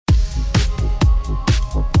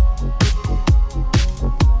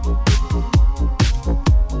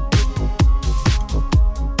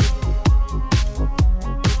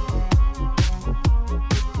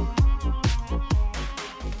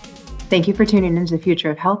Thank you for tuning into the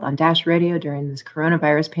Future of Health on Dash Radio during this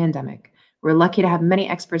coronavirus pandemic. We're lucky to have many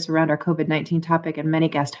experts around our COVID-19 topic and many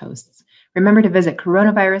guest hosts. Remember to visit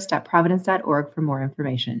coronavirus.providence.org for more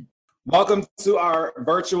information. Welcome to our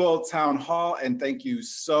virtual town hall, and thank you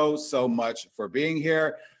so much for being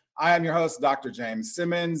here. I am your host, Dr. James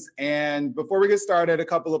Simmons, and before we get started, a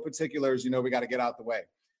couple of particulars, we got to get out the way.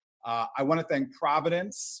 I want to thank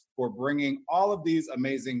Providence for bringing all of these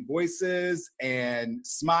amazing voices and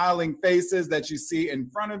smiling faces that you see in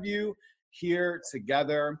front of you here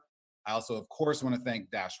together. I also, of course, want to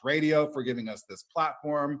thank Dash Radio for giving us this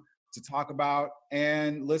platform to talk about.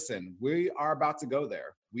 And listen, we are about to go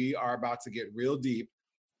there. We are about to get real deep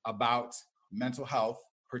about mental health,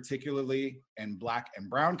 particularly in Black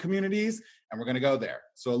and Brown communities, and we're going to go there.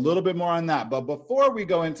 So a little bit more on that. But before we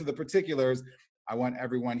go into the particulars, I want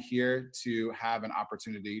everyone here to have an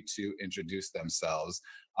opportunity to introduce themselves.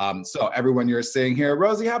 So everyone you're seeing here,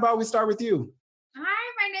 Rosie, how about we start with you?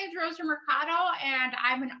 Hi, my name's Rosie Mercado, and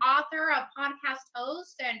I'm an author, a podcast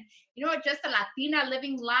host, and just a Latina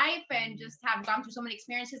living life, and just have gone through so many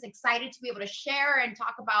experiences. Excited to be able to share and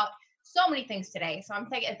talk about so many things today. So I'm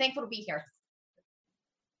thankful to be here.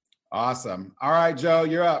 Awesome. All right, Joe,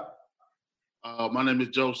 you're up. My name is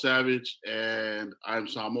Joe Savage, and I'm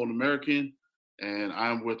Samoan American, and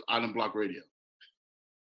I'm with Island Block Radio.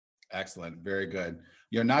 Excellent. Very good.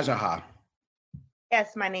 You're Najaha.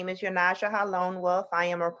 Yes, my name is Yonajaha Lone Wolf. I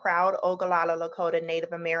am a proud Ogallala Lakota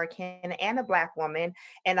Native American and a Black woman,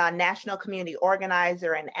 and a national community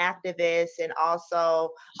organizer and activist, and also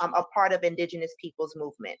a part of Indigenous Peoples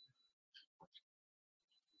Movement.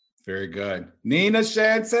 Very good. Nina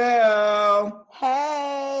Chantel.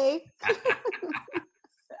 Hey.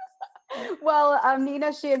 Well, I'm Nina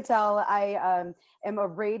Chantel. I am a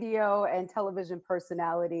radio and television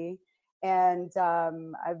personality, and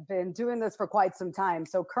I've been doing this for quite some time.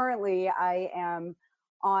 So currently I am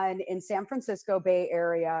in San Francisco Bay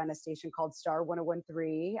Area on a station called Star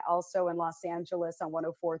 101.3, also in Los Angeles on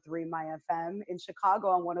 104.3 My FM, in Chicago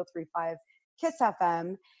on 103.5 Kiss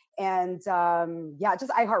FM, and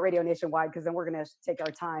just iHeartRadio nationwide, because then we're going to take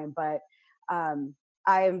our time. But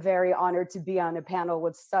I am very honored to be on a panel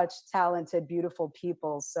with such talented, beautiful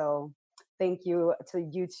people. So thank you to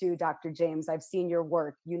you too, Dr. James. I've seen your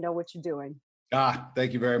work. You know what you're doing.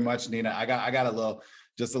 Thank you very much, Nina. I got a little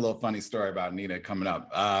funny story about Nina coming up.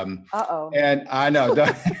 Uh-oh. And I know,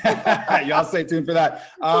 y'all stay tuned for that.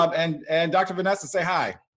 And Dr. Vanessa, say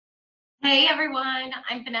hi. Hey everyone,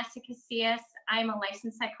 I'm Vanessa Casillas. I'm a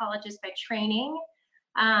licensed psychologist by training.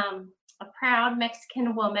 A proud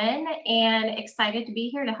Mexican woman, and excited to be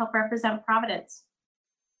here to help represent Providence.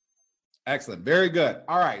 Excellent. Very good.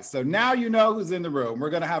 All right. So now you know who's in the room.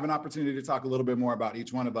 We're going to have an opportunity to talk a little bit more about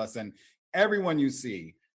each one of us, and everyone you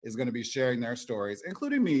see is going to be sharing their stories,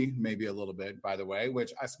 including me, maybe a little bit, by the way,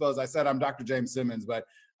 which I suppose I said I'm Dr. James Simmons, but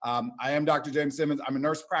I am Dr. James Simmons. I'm a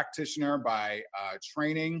nurse practitioner by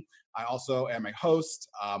training. I also am a host.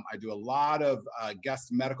 I do a lot of guest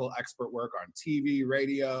medical expert work on TV,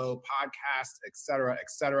 radio, podcasts, et cetera, et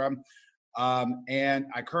cetera. And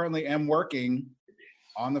I currently am working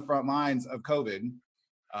on the front lines of COVID.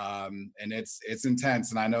 And it's intense.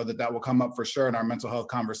 And I know that will come up for sure in our mental health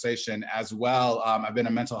conversation as well. I've been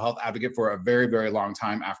a mental health advocate for a very, very long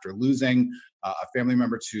time after losing a family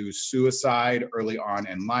member to suicide early on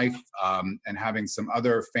in life, and having some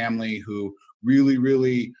other family who really,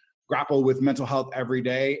 really grapple with mental health every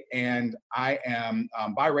day. And I am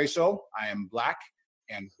biracial. I am Black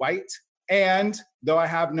and white. And though I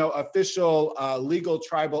have no official legal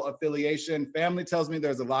tribal affiliation, family tells me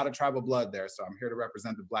there's a lot of tribal blood there. So I'm here to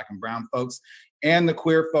represent the Black and Brown folks and the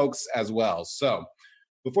queer folks as well. So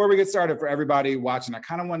before we get started, for everybody watching, I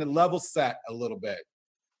kind of want to level set a little bit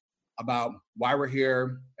about why we're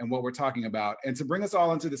here and what we're talking about. And to bring us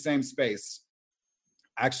all into the same space,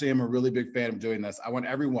 actually, I'm a really big fan of doing this. I want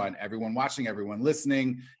everyone watching, everyone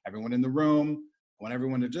listening, everyone in the room, I want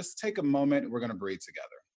everyone to just take a moment. We're going to breathe together.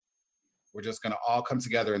 We're just going to all come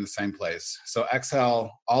together in the same place. So exhale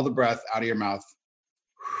all the breath out of your mouth.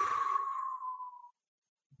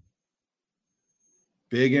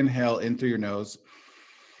 Big inhale in through your nose.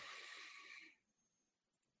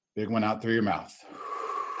 Big one out through your mouth.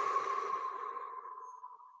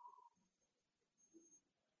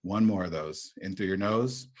 One more of those. In through your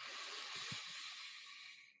nose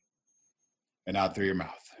and out through your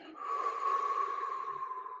mouth.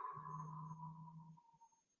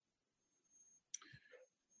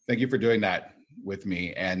 Thank you for doing that with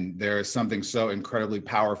me. And there is something so incredibly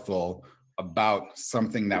powerful about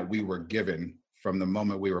something that we were given from the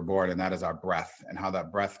moment we were born, and that is our breath, and how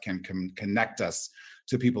that breath can connect us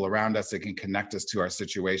to people around us. It can connect us to our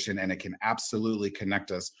situation, and it can absolutely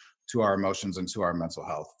connect us to our emotions and to our mental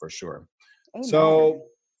health for sure. Amen. So,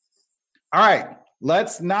 all right,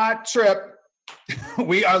 let's not trip.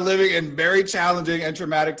 We are living in very challenging and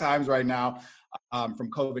traumatic times right now, from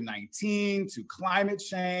COVID-19 to climate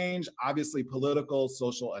change, obviously political,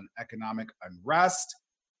 social, and economic unrest,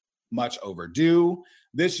 much overdue.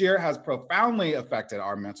 This year has profoundly affected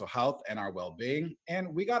our mental health and our well-being.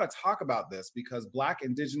 And we got to talk about this because Black,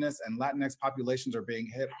 Indigenous, and Latinx populations are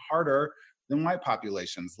being hit harder than white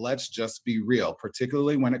populations. Let's just be real,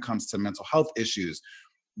 particularly when it comes to mental health issues.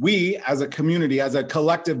 We, as a community, as a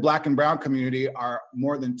collective Black and Brown community, are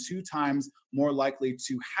more than 2 times more likely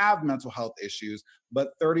to have mental health issues,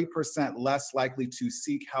 but 30% less likely to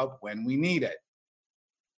seek help when we need it.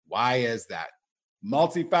 Why is that?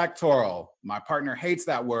 Multifactorial. My partner hates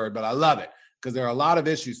that word, but I love it because there are a lot of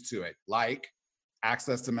issues to it, like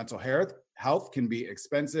access to mental health can be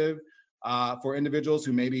expensive for individuals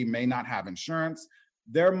who may not have insurance.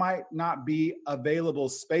 There might not be available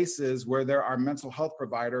spaces where there are mental health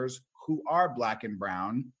providers who are Black and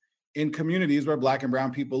Brown in communities where Black and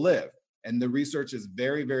Brown people live. And the research is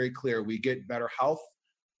very, very clear. We get better health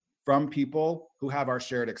from people who have our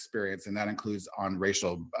shared experience, and that includes on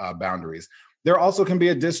racial boundaries. There also can be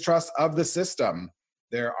a distrust of the system.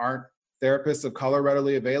 There aren't therapists of color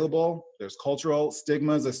readily available. There's cultural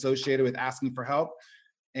stigmas associated with asking for help.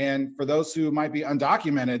 And for those who might be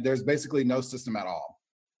undocumented, there's basically no system at all.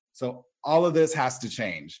 So all of this has to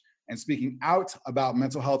change. And speaking out about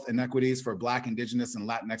mental health inequities for Black, Indigenous, and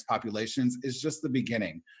Latinx populations is just the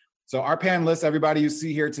beginning. So our panelists, everybody you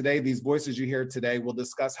see here today, these voices you hear today, will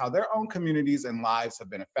discuss how their own communities and lives have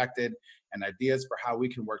been affected and ideas for how we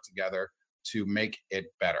can work together to make it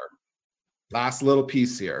better. Last little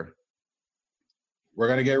piece here. We're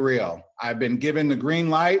gonna get real. I've been given the green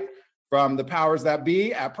light from the powers that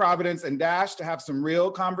be at Providence and Dash to have some real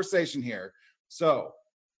conversation here. So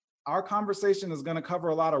our conversation is gonna cover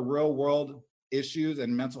a lot of real world issues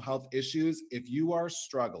and mental health issues. If you are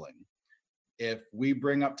struggling, if we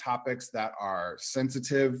bring up topics that are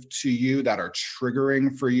sensitive to you, that are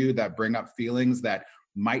triggering for you, that bring up feelings that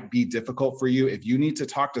might be difficult for you, if you need to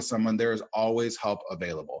talk to someone, there is always help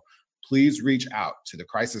available. Please reach out to the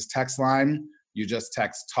crisis text line. You just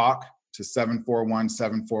text TALK to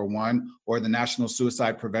 741-741 or the National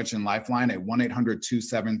Suicide Prevention Lifeline at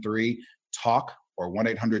 1-800-273-TALK or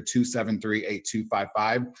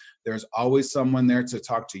 1-800-273-8255. There's always someone there to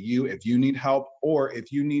talk to you if you need help or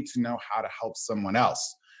if you need to know how to help someone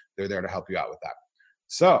else. They're there to help you out with that.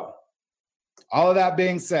 So, all of that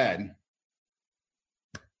being said,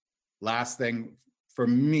 last thing for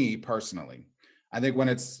me personally, I think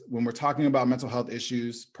when we're talking about mental health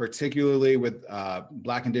issues, particularly with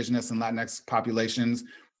Black, Indigenous, and Latinx populations,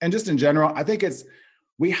 and just in general, I think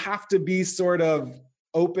we have to be sort of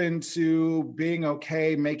open to being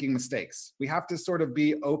okay making mistakes. We have to sort of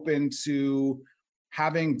be open to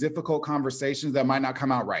having difficult conversations that might not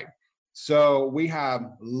come out right. So we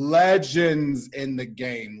have legends in the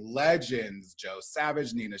game, legends, Joe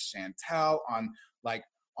Savage, Nina Chantel on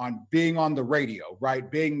being on the radio,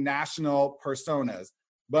 right? Being national personas.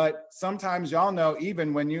 But sometimes y'all know,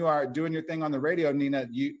 even when you are doing your thing on the radio, Nina,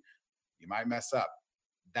 you might mess up.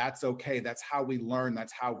 That's okay. That's how we learn.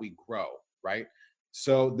 That's how we grow, right?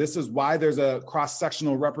 So this is why there's a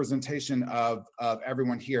cross-sectional representation of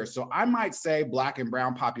everyone here. So I might say Black and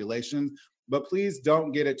Brown populations, but please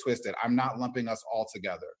don't get it twisted. I'm not lumping us all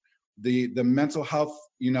together. The mental health,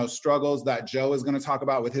 struggles that Joe is going to talk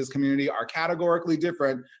about with his community are categorically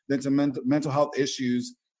different than to mental health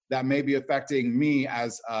issues that may be affecting me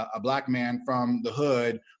as a Black man from the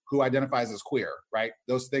hood who identifies as queer, right?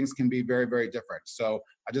 Those things can be very, very different. So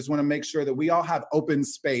I just want to make sure that we all have open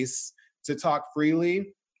space to talk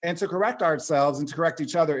freely and to correct ourselves and to correct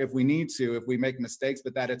each other if we need to, if we make mistakes,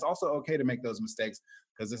 but that it's also okay to make those mistakes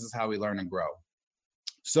because this is how we learn and grow.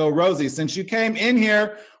 So Rosie, since you came in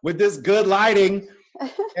here with this good lighting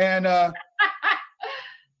and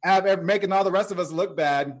making all the rest of us look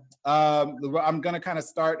bad, I'm gonna kind of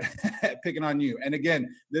start picking on you. And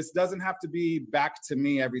again, this doesn't have to be back to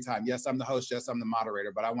me every time. Yes, I'm the host, yes, I'm the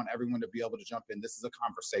moderator, but I want everyone to be able to jump in. This is a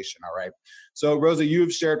conversation, all right? So Rosie,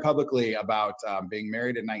 you've shared publicly about being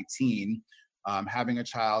married at 19, having a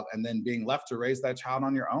child, and then being left to raise that child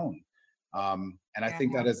on your own. And I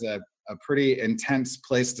think that is a pretty intense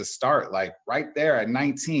place to start, like right there at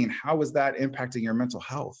 19. How was that impacting your mental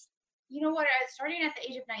health? You know what? Starting at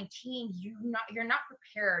the age of 19, you're not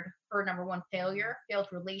prepared for number one, failed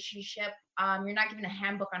relationship. You're not given a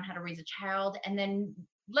handbook on how to raise a child, and then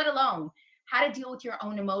let alone how to deal with your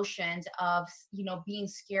own emotions of, you know, being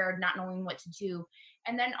scared, not knowing what to do.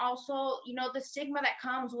 And then also, you know, the stigma that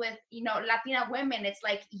comes with, you know, Latina women. It's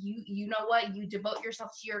like, you know what, you devote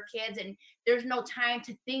yourself to your kids, and there's no time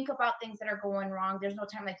to think about things that are going wrong. There's no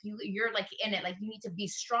time, like you're like in it, like you need to be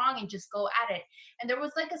strong and just go at it. And there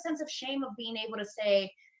was like a sense of shame of being able to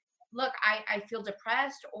say, look, I feel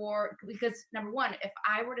depressed, or because number one, if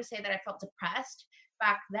I were to say that I felt depressed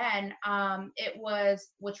back then, it was,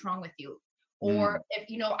 what's wrong with you? Or if,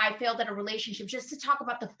 you know, I failed at a relationship, just to talk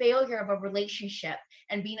about the failure of a relationship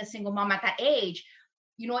and being a single mom at that age.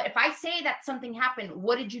 You know, if I say that something happened,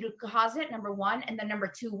 what did you do to cause it? Number one. And then number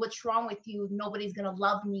two, what's wrong with you? Nobody's going to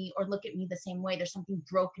love me or look at me the same way. There's something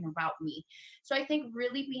broken about me. So I think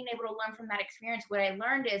really being able to learn from that experience, what I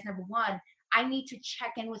learned is, number one, I need to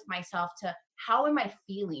check in with myself to, how am I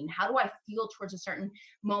feeling? How do I feel towards a certain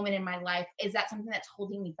moment in my life? Is that something that's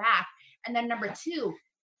holding me back? And then number two,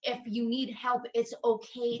 if you need help, it's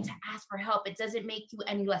okay to ask for help. It doesn't make you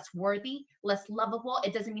any less worthy, less lovable.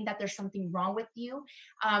 It doesn't mean that there's something wrong with you.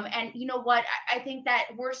 And you know what? I think that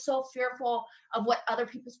we're so fearful of what other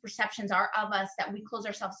people's perceptions are of us that we close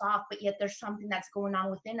ourselves off, but yet there's something that's going on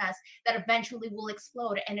within us that eventually will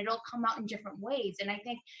explode, and it'll come out in different ways. And I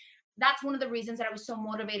think that's one of the reasons that I was so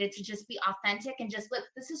motivated to just be authentic and just look,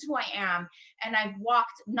 this is who I am. And I've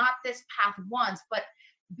walked not this path once, but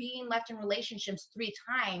being left in relationships 3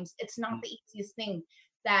 times. It's not the easiest thing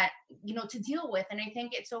that, you know, to deal with. And I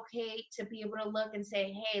think it's okay to be able to look and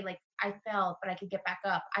say, hey, like, I fell, but I could get back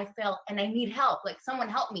up. I fell and I need help. Like, someone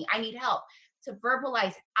help me. I need help. To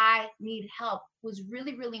verbalize, I need help, was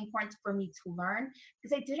really, really important for me to learn,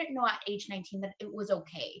 because I didn't know at age 19 that it was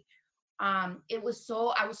okay. I was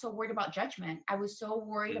so worried about judgment. I was so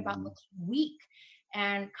worried about looking weak.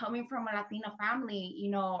 And coming from a Latina family, you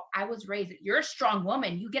know, I was raised, you're a strong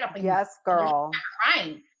woman. You get up and yes, girl.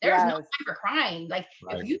 Crying. There's no time for crying. Like,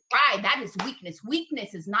 if you cry, that is weakness.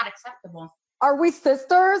 Weakness is not acceptable. Are we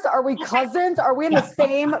sisters? Are we cousins? Are we in the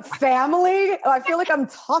same family? I feel like I'm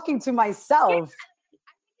talking to myself.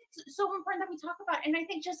 It's so important that we talk about it. And I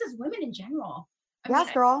think just as women in general.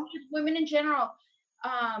 Girl. Women in general,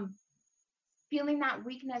 feeling that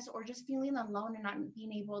weakness or just feeling alone and not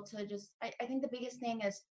being able to just, I think the biggest thing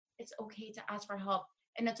is, it's okay to ask for help,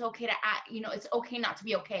 and it's okay to act, you know, it's okay not to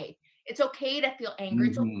be okay. It's okay to feel anger.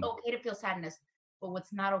 It's okay to feel sadness. But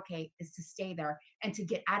what's not okay is to stay there. And to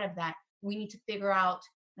get out of that, we need to figure out,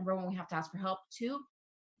 number one, we have to ask for help. 2,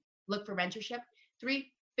 look for mentorship. 3,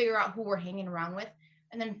 figure out who we're hanging around with.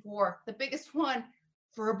 And then 4, the biggest one,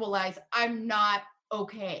 verbalize, I'm not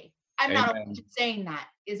okay. I'm not okay. Just saying that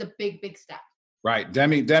is a big, big step. Right.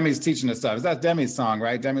 Demi's teaching us stuff. Is that Demi's song,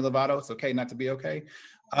 right? Demi Lovato, It's Okay Not to Be Okay.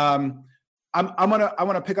 I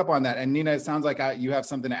want to pick up on that. And Nina, it sounds like you have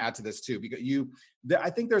something to add to this too, because I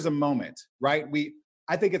think there's a moment, right?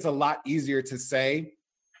 I think it's a lot easier to say,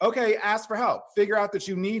 okay, ask for help, figure out that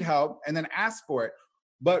you need help, and then ask for it.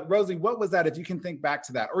 But Rosie, what was that? If you can think back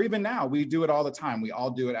to that, or even now, we do it all the time. We all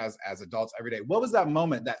do it as adults every day. What was that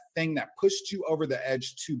moment, that thing that pushed you over the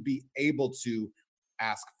edge to be able to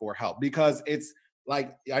ask for help? Because it's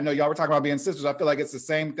like, I know y'all were talking about being sisters. I feel like it's the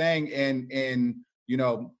same thing in you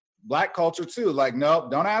know, Black culture too. Like,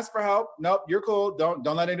 nope, don't ask for help. Nope, you're cool. Don't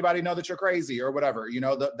let anybody know that you're crazy or whatever. You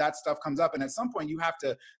know, that stuff comes up. And at some point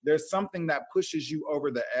there's something that pushes you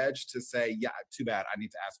over the edge to say, yeah, too bad, I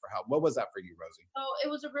need to ask for help. What was that for you, Rosie? So it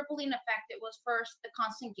was a rippling effect. It was first the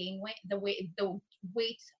constant gaining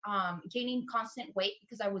constant weight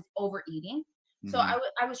because I was overeating. So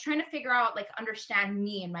I was trying to figure out, like, understand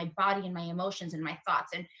me and my body and my emotions and my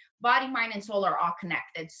thoughts, and body, mind, and soul are all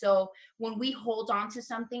connected. So when we hold on to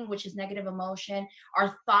something, which is negative emotion,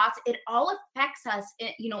 our thoughts, it all affects us,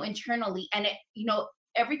 you know, internally. And it, you know,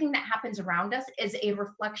 everything that happens around us is a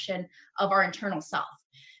reflection of our internal self.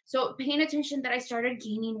 So paying attention that I started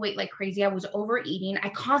gaining weight like crazy. I was overeating. I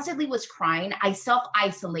constantly was crying. I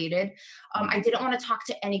self-isolated. I didn't want to talk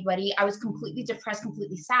to anybody. I was completely depressed,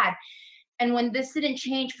 completely sad. And when this didn't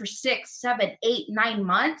change for 6, 7, 8, 9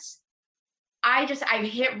 months, I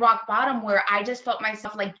hit rock bottom, where I just felt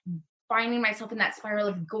myself like finding myself in that spiral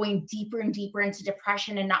of going deeper and deeper into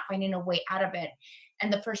depression and not finding a way out of it.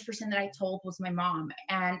 And the first person that I told was my mom.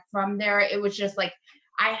 And from there, it was just like,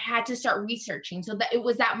 I had to start researching. So that it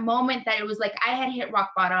was that moment that it was like, I had hit rock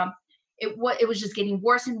bottom. It was just getting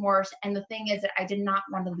worse and worse. And the thing is that I did not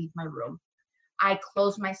want to leave my room. I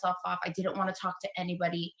closed myself off. I didn't want to talk to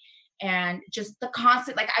anybody. And just the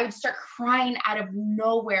constant, like, I would start crying out of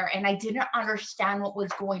nowhere, and I didn't understand what was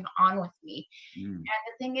going on with me. And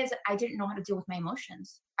the thing is, I didn't know how to deal with my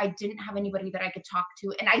emotions. I didn't have anybody that I could talk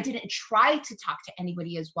to, and I didn't try to talk to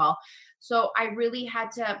anybody as well. So I really had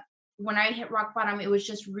to when I hit rock bottom, it was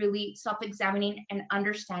just really self-examining and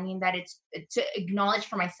understanding that it's to acknowledge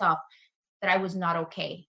for myself that I was not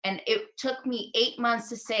okay. And it took me 8 months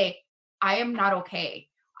to say, I am not okay.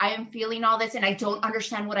 I am feeling all this and I don't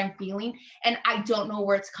understand what I'm feeling and I don't know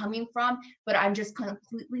where it's coming from, but I'm just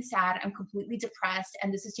completely sad. I'm completely depressed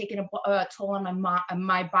and this is taking a toll on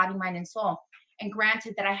my body, mind, and soul. And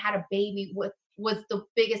granted that I had a baby was the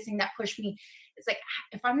biggest thing that pushed me. It's like,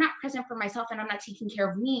 if I'm not present for myself and I'm not taking care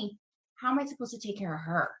of me, how am I supposed to take care of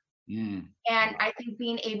her? And I think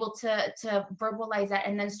being able to verbalize that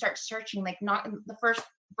and then start searching, like not the first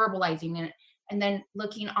verbalizing it and then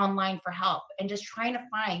looking online for help and just trying to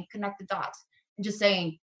connect the dots and just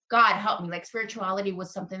saying, God help me. Like spirituality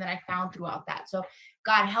was something that I found throughout that. So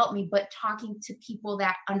God help me, but talking to people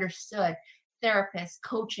that understood, therapists,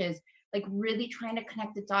 coaches, like really trying to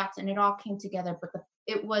connect the dots, and it all came together. But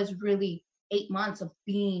it was really 8 months of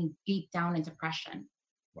being deep down in depression.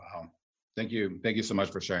 Wow. Thank you. Thank you so much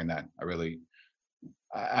for sharing that.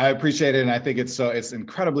 I appreciate it. And I think it's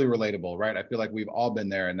incredibly relatable, right? I feel like we've all been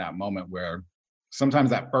there in that moment where sometimes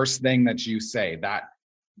that first thing that you say,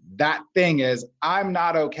 that thing is, I'm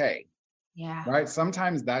not okay. Yeah. Right.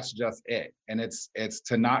 Sometimes that's just it. And it's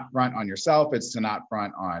to not front on yourself. It's to not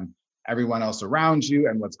front on everyone else around you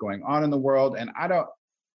and what's going on in the world. And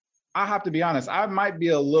I have to be honest, I might be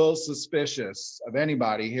a little suspicious of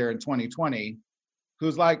anybody here in 2020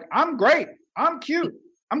 who's like, I'm great, I'm cute,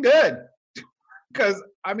 I'm good. Because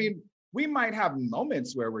I mean, we might have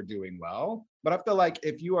moments where we're doing well, but I feel like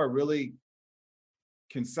if you are really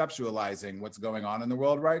conceptualizing what's going on in the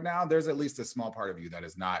world right now, there's at least a small part of you that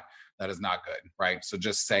is not good, right? So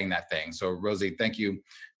just saying that thing. So Rosie, thank you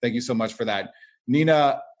so much for that.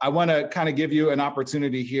 Nina, I want to kind of give you an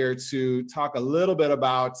opportunity here to talk a little bit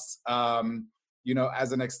about,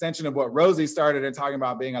 as an extension of what Rosie started and talking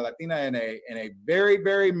about being a Latina in a very,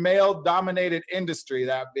 very male-dominated industry,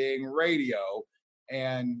 that being radio,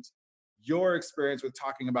 and your experience with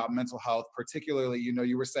talking about mental health, particularly,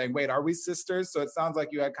 you were saying, wait, are we sisters? So it sounds like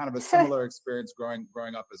you had kind of a similar experience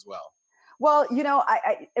growing up as well. Well,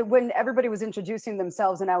 I when everybody was introducing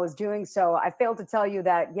themselves and I was doing so, I failed to tell you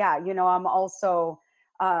that, yeah, I'm also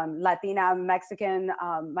Latina, I'm Mexican.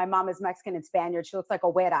 My mom is Mexican and Spaniard. She looks like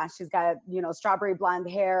a güera. She's got, strawberry blonde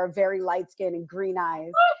hair, very light skin and green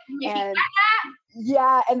eyes. And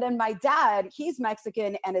yeah, and then my dad, he's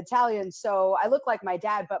Mexican and Italian, so I look like my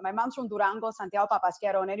dad, but my mom's from Durango, Santiago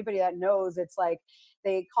Papasquero, and anybody that knows, it's like,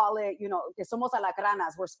 they call it, que somos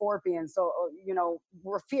alacranas, we're scorpions, so,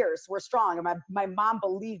 we're fierce, we're strong, and my mom,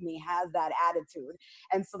 believe me, has that attitude,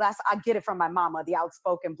 and so I get it from my mama, the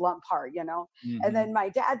outspoken, blunt part, and then my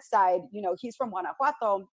dad's side, he's from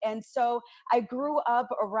Guanajuato, and so I grew up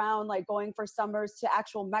around, like, going for summers to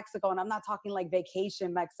actual Mexico, and I'm not talking, like,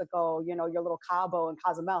 vacation Mexico, your little Cabo and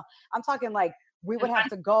Cozumel. I'm talking like we would have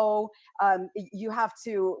to go, you have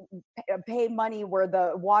to pay money where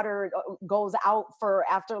the water goes out for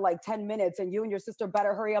after like 10 minutes and you and your sister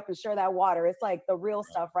better hurry up and share that water. It's like the real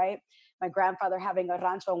stuff, right? My grandfather having a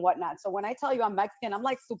rancho and whatnot. So when I tell you I'm Mexican, I'm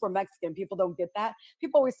like super Mexican. People don't get that.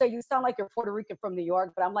 People always say you sound like you're Puerto Rican from New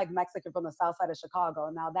York, but I'm like Mexican from the south side of Chicago.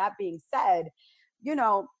 Now that being said,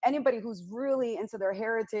 anybody who's really into their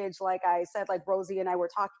heritage, like I said, like Rosie and I were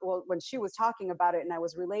talking, when she was talking about it and I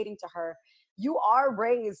was relating to her, you are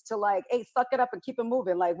raised to like, hey, suck it up and keep it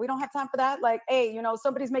moving. Like, we don't have time for that. Like, hey,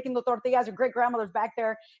 somebody's making the tortillas. Your great grandmother's back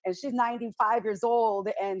there and she's 95 years old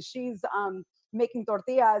and she's making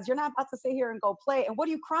tortillas. You're not about to sit here and go play. And what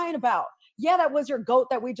are you crying about? Yeah, that was your goat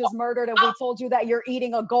that we just murdered. And we told you that you're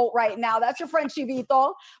eating a goat right now. That's your friend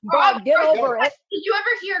Chivito. But get over it. Did you ever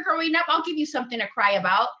hear growing up, I'll give you something to cry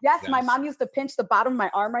about? Yes, my mom used to pinch the bottom of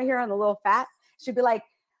my arm right here on the little fat. She'd be like,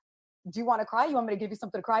 do you want to cry? You want me to give you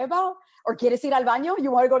something to cry about? Or quieres ir al baño?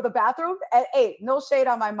 You want to go to the bathroom? And hey, no shade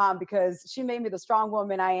on my mom because she made me the strong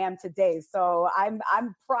woman I am today. So I'm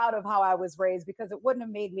proud of how I was raised because it wouldn't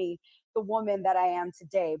have made me the woman that I am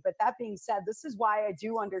today. But that being said, this is why I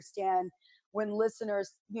do understand when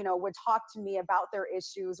listeners, would talk to me about their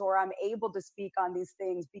issues or I'm able to speak on these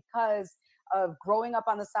things because of growing up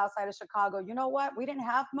on the south side of Chicago. You know what? We didn't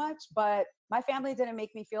have much, but my family didn't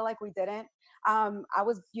make me feel like we didn't. I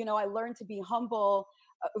learned to be humble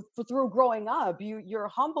through growing up. You're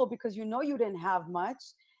humble because you didn't have much.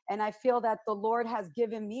 And I feel that the Lord has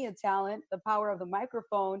given me a talent, the power of the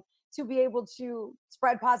microphone, to be able to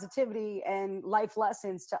spread positivity and life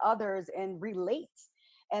lessons to others and relate.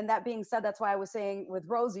 And that being said, that's why I was saying with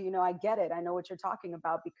Rosie, I get it. I know what you're talking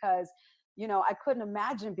about because I couldn't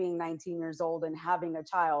imagine being 19 years old and having a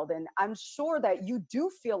child. And I'm sure that you do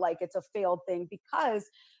feel like it's a failed thing because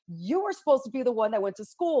you were supposed to be the one that went to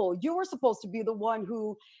school. You were supposed to be the one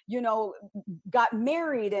who, got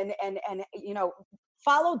married and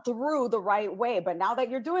followed through the right way. But now that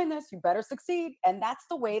you're doing this, you better succeed. And that's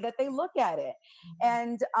the way that they look at it.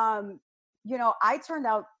 And, I turned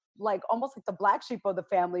out like almost like the black sheep of the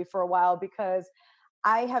family for a while because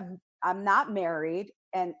I'm not married.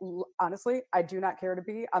 And honestly, I do not care to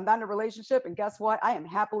be. I'm not in a relationship. And guess what? I am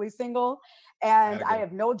happily single and I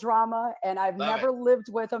have no drama. And I've never lived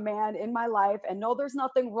with a man in my life. And no, there's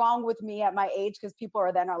nothing wrong with me at my age because people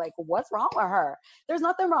are like, what's wrong with her? There's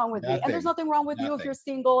nothing wrong with me. And there's nothing wrong with you if you're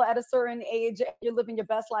single at a certain age and you're living your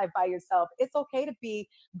best life by yourself. It's okay to be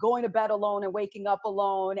going to bed alone and waking up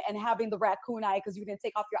alone and having the raccoon eye because you didn't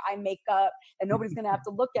take off your eye makeup and nobody's going to have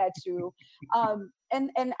to look at you. And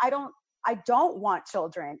I don't want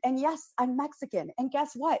children. And yes, I'm Mexican. And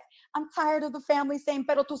guess what? I'm tired of the family saying,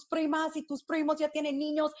 pero tus primas y tus primos ya tienen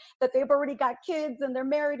niños, that they've already got kids and they're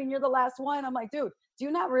married and you're the last one. I'm like, dude, do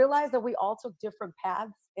you not realize that we all took different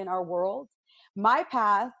paths in our world? My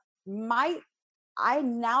path, I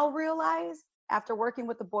now realize after working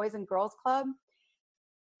with the Boys and Girls Club,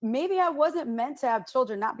 maybe I wasn't meant to have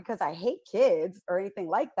children, not because I hate kids or anything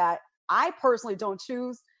like that. I personally don't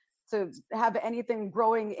choose to have anything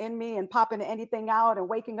growing in me and popping anything out and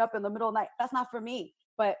waking up in the middle of the night. That's not for me.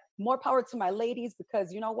 But more power to my ladies,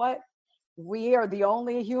 because you know what? We are the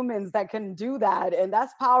only humans that can do that. And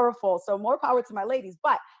that's powerful. So more power to my ladies,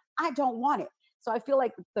 but I don't want it. So I feel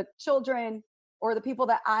like the children or the people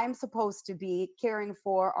that I'm supposed to be caring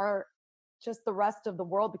for are just the rest of the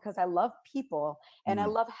world because I love people and I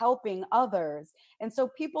love helping others. And so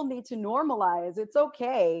people need to normalize. It's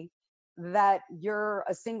okay that you're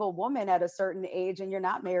a single woman at a certain age and you're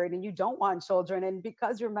not married and you don't want children. And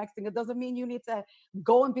because you're Mexican, it doesn't mean you need to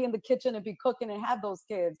go and be in the kitchen and be cooking and have those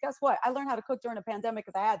kids. Guess what? I learned how to cook during the pandemic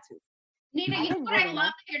because I had to. Nina, you know what I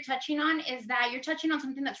love that you're touching on is that you're touching on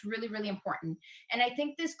something that's really, really important. And I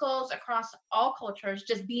think this goes across all cultures,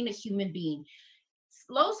 just being a human being.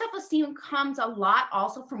 Low self-esteem comes a lot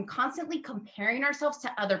also from constantly comparing ourselves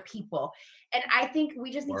to other people. And I think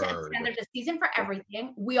we just need to understand there's a season for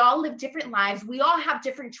everything. We all live different lives. We all have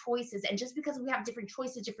different choices. And just because we have different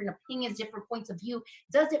choices, different opinions, different points of view,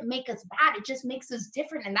 doesn't make us bad. It just makes us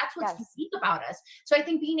different. And that's what's unique about us. So I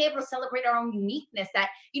think being able to celebrate our own uniqueness, that,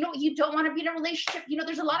 you don't want to be in a relationship.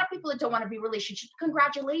 There's a lot of people that don't want to be in a relationship.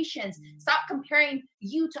 Congratulations. Stop comparing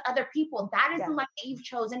you to other people. That is the life that you've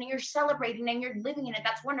chosen and you're celebrating and you're living in it.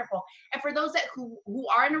 That's wonderful. And for those that who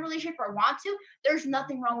are in a relationship or want to, there's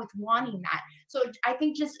nothing wrong with wanting that. So I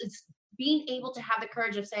think just it's being able to have the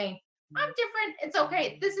courage of saying, I'm different. It's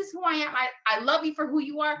okay. This is who I am. I love you for who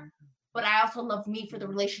you are, but I also love me for the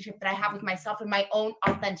relationship that I have with myself and my own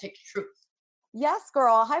authentic truth. Yes,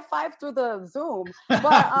 girl. High five through the Zoom.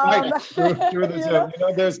 But, through the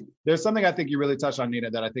Zoom. There's something I think you really touched on, Nina,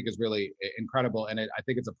 that I think is really incredible. And I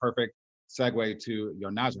think it's a perfect segue to your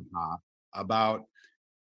Najaha about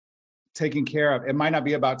taking care of. It might not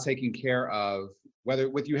be about taking care of, whether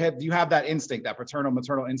with you have that instinct, that paternal,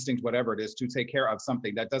 maternal instinct, whatever it is, to take care of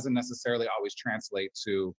something that doesn't necessarily always translate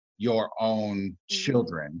to your own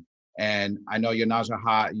children. And I know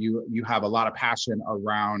Najaha, you have a lot of passion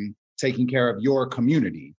around taking care of your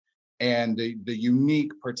community and the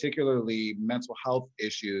unique, particularly mental health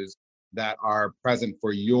issues that are present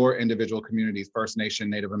for your individual communities, First Nation,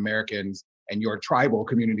 Native Americans, and your tribal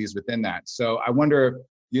communities within that. So I wonder,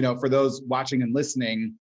 for those watching and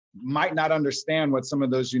listening, might not understand what some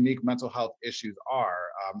of those unique mental health issues are.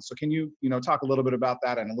 So can you, talk a little bit about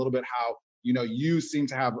that and a little bit how, you seem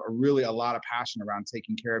to have a lot of passion around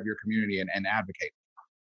taking care of your community and advocate.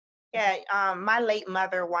 Yeah, my late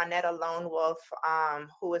mother, Juanetta Lone Wolf,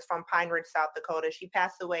 who is from Pine Ridge, South Dakota, she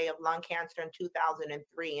passed away of lung cancer in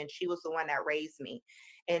 2003, and she was the one that raised me.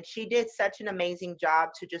 And she did such an amazing job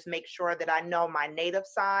to just make sure that I know my Native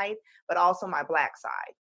side, but also my Black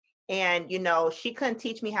side. And, she couldn't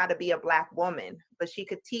teach me how to be a Black woman, but she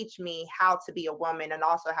could teach me how to be a woman and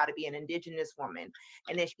also how to be an Indigenous woman.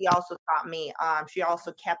 And then she also taught me, she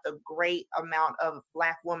also kept a great amount of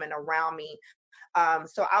Black women around me.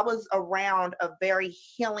 So I was around a very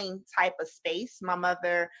healing type of space. My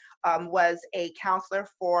mother was a counselor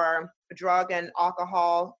for drug and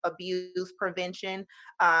alcohol abuse prevention,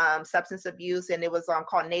 substance abuse, and it was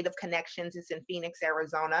called Native Connections. It's in Phoenix,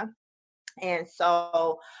 Arizona. And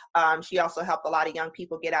so she also helped a lot of young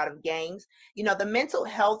people get out of gangs. The mental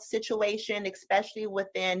health situation, especially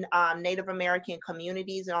within Native American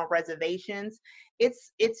communities and on reservations,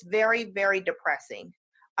 it's very, very depressing.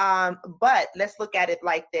 But let's look at it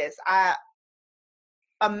like this.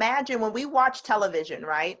 imagine when we watch television,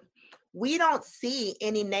 right? We don't see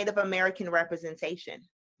any Native American representation.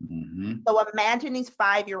 Mm-hmm. So imagine these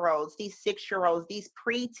 5-year-olds, these 6-year-olds, these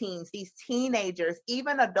preteens, these teenagers,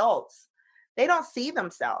 even adults, they don't see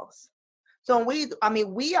themselves. So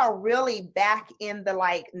we are really back in the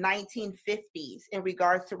like 1950s in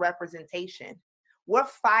regards to representation. We're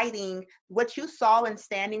fighting what you saw in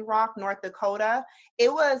Standing Rock, North Dakota.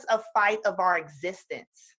 It was a fight of our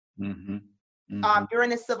existence. Mm-hmm. Mm-hmm. During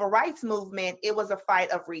the civil rights movement, it was a fight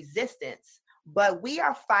of resistance, but we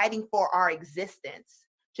are fighting for our existence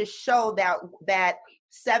to show that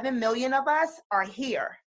 7 million of us are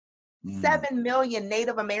here. 7 million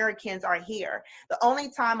Native Americans are here. The only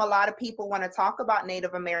time a lot of people want to talk about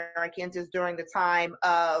Native Americans is during the time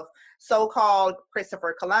of so-called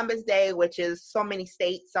Christopher Columbus Day, which is so many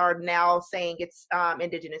states are now saying it's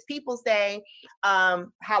Indigenous Peoples Day.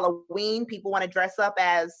 Halloween, people want to dress up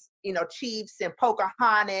as, chiefs and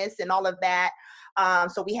Pocahontas and all of that.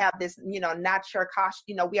 So we have this, not your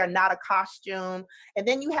costume, we are not a costume. And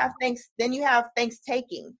then you have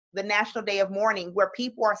Thanksgiving, the National Day of Mourning, where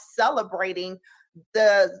people are celebrating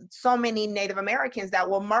so many Native Americans that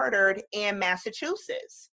were murdered in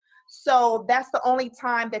Massachusetts. So that's the only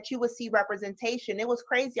time that you would see representation. It was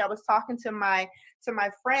crazy. I was talking to my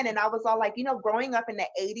friend, and I was all like, growing up in the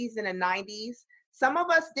 80s and the 90s, some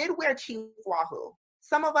of us did wear Chief Wahoo.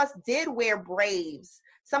 Some of us did wear Braves.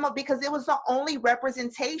 Because it was the only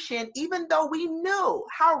representation, even though we knew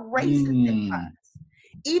how racist it was,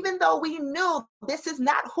 even though we knew this is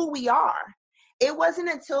not who we are. It wasn't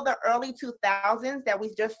until the early 2000s that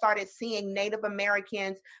we just started seeing Native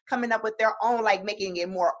Americans coming up with their own, like making it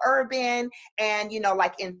more urban and,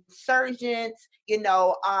 like Insurgents,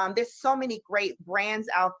 there's so many great brands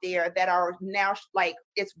out there that are now like,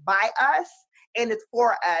 it's by us and it's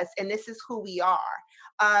for us, and this is who we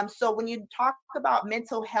are. So when you talk about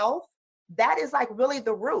mental health, that is like really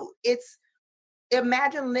the root. It's,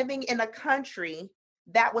 imagine living in a country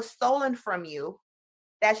that was stolen from you,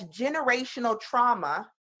 that's generational trauma,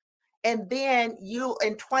 and then you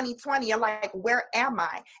in 2020, you're like, where am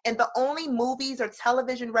I? And the only movies or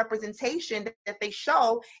television representation that they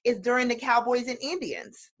show is during the Cowboys and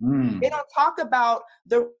Indians. They don't talk about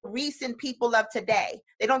the recent people of today.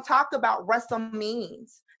 They don't talk about Russell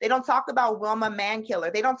Means. They don't talk about Wilma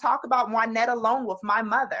Mankiller. They don't talk about Juanetta Lone Wolf, my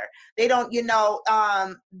mother. They don't,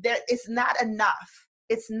 it's not enough.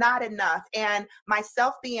 It's not enough. And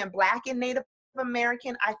myself being Black and Native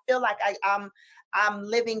American, I feel like I'm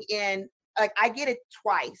living in, like, I get it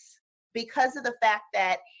twice because of the fact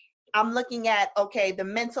that I'm looking at, okay, the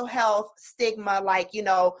mental health stigma, like,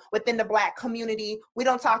 within the Black community, we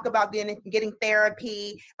don't talk about getting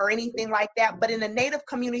therapy or anything like that. But in the Native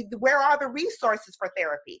community, where are the resources for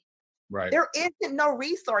therapy? Right. There isn't no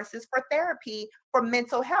resources for therapy for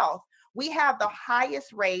mental health. We have the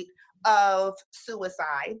highest rate of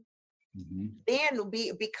suicide. Then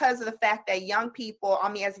because of the fact that young people,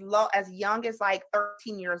 as young as like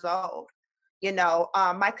 13 years old,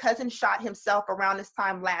 my cousin shot himself around this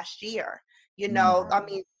time last year.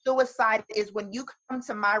 Suicide is when you come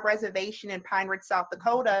to my reservation in Pine Ridge, South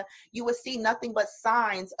Dakota, you will see nothing but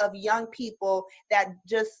signs of young people that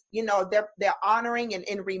just, they're honoring and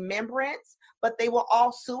in remembrance, but they were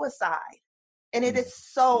all suicide. And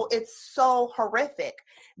it's so horrific.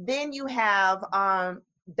 Then you have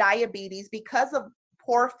diabetes because of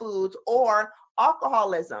poor foods or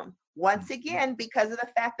alcoholism. Once again, because of the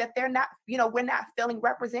fact that they're not, we're not feeling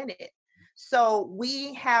represented. So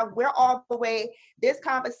we're all the way, this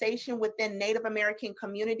conversation within Native American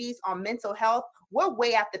communities on mental health, we're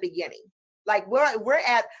way at the beginning. Like we're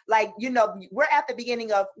at the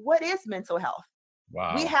beginning of what is mental health.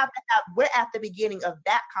 Wow. We're at the beginning of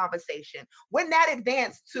that conversation. We're not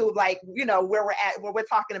advanced to like, where we're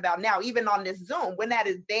talking about now, even on this Zoom, we're not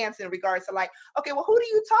advanced in regards to like, okay, well, who do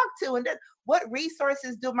you talk to? And then what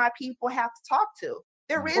resources do my people have to talk to?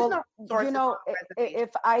 There is no resources.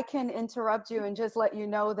 If I can interrupt you and just let you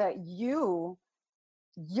know that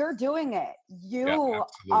you're doing it. You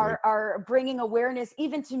are bringing awareness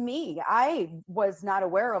even to me. I was not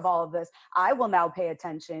aware of all of this. I will now pay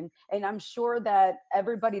attention. And I'm sure that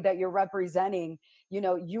everybody that you're representing,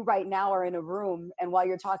 you right now are in a room, and while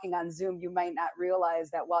you're talking on Zoom, you might not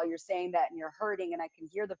realize that while you're saying that and you're hurting, and I can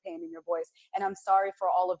hear the pain in your voice, and I'm sorry for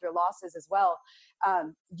all of your losses as well.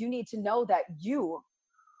 You need to know that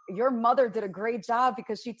your mother did a great job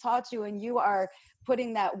because she taught you, and you are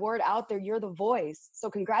putting that word out there. You're the voice. So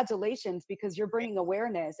congratulations, because you're bringing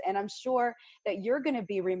awareness. And I'm sure that you're going to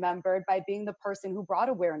be remembered by being the person who brought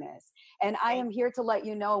awareness. And I am here to let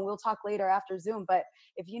you know, and we'll talk later after Zoom, but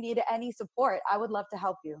if you need any support, I would love to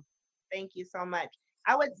help you. Thank you so much.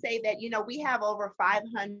 I would say that, we have over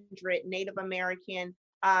 500 Native American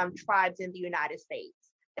tribes in the United States.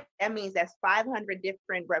 That means that's 500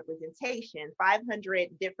 different representation,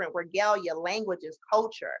 500 different regalia, languages,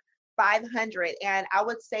 culture, 500. And I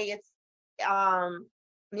would say it's,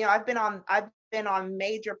 I've been on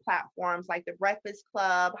major platforms like the Breakfast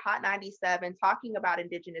Club, Hot 97, talking about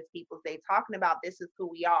Indigenous Peoples Day, talking about this is who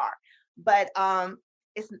we are. But there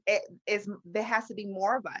has to be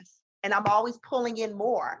more of us. And I'm always pulling in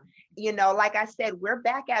more. Like I said, we're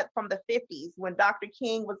back from the 50s when Dr.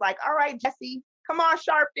 King was like, all right, Jesse, come on,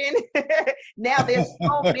 Sharpton. Now there's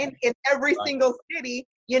so many in every single city,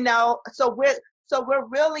 so we're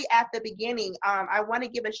really at the beginning. I want to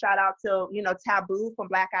give a shout out to, Taboo from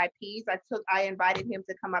Black Eyed Peas. I invited him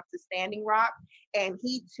to come up to Standing Rock, and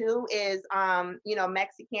he too is,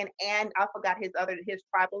 Mexican, and I forgot his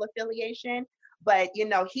tribal affiliation. But,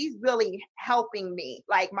 he's really helping me,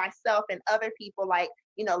 like myself and other people, like,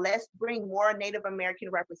 let's bring more Native American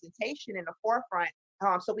representation in the forefront,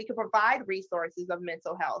 so we can provide resources of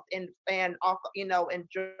mental health and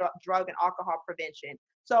drug and alcohol prevention.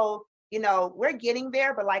 So, we're getting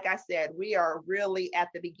there, but like I said, we are really at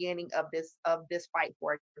the beginning of this fight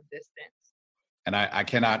for existence. And I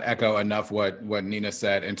cannot echo enough what Nina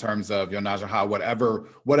said in terms of Yonajaha,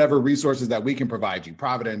 whatever resources that we can provide you,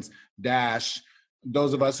 Providence, Dash,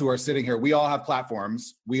 those of us who are sitting here, we all have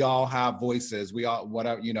platforms, we all have voices, we all,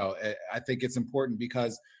 whatever, I think it's important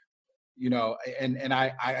because, and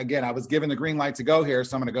I again, I was given the green light to go here,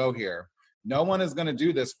 so I'm gonna go here. No one is gonna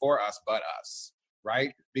do this for us but us,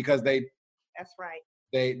 right? Because that's right.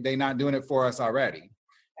 They not doing it for us already.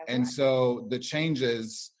 That's and right. So the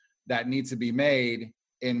changes that need to be made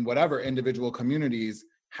in whatever individual communities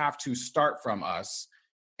have to start from us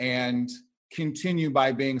and continue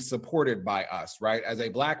by being supported by us, right? As a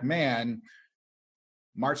Black man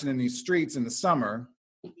marching in these streets in the summer,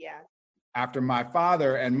 yeah, after my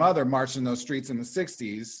father and mother marched in those streets in the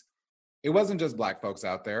 60s, it wasn't just Black folks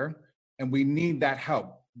out there, and we need that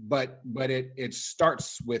help. But it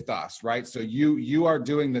starts with us, right? So you are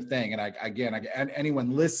doing the thing, and and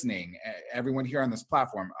anyone listening, everyone here on this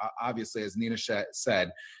platform, obviously, as Nina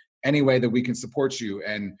said, any way that we can support you.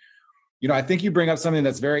 And I think you bring up something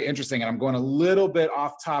that's very interesting, and I'm going a little bit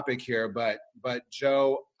off topic here, but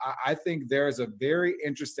Joe, I think there is a very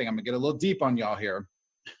interesting, I'm gonna get a little deep on y'all here.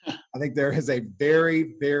 I think there is a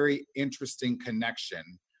very, very interesting connection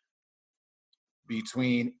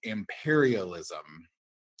between imperialism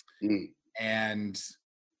and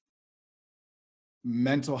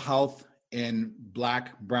mental health in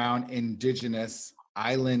Black, Brown, Indigenous,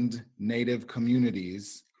 island, Native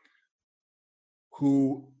communities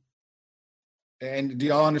and do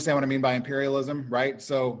y'all understand what I mean by imperialism, right?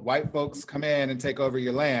 So white folks come in and take over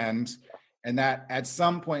your land, and that at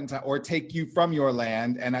some point in time, or take you from your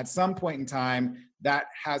land, and at some point in time, that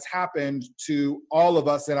has happened to all of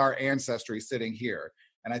us in our ancestry sitting here.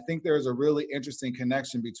 And I think there is a really interesting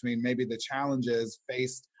connection between maybe the challenges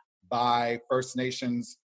faced by First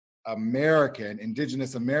Nations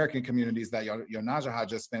Indigenous American communities that Yonajaha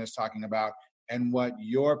just finished talking about, and what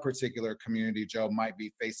your particular community, Joe, might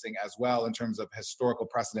be facing as well in terms of historical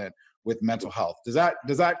precedent with mental health. Does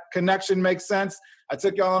that connection make sense? I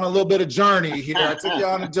took y'all on a little bit of journey here. I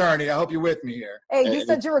hope you're with me here. Hey, you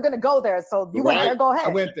said you were going to go there, so you went there. Go ahead. I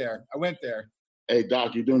went there. Hey,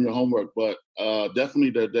 Doc, you're doing your homework, but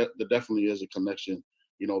definitely there definitely is a connection.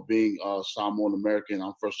 Being Samoan American,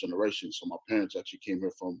 I'm first generation, so my parents actually came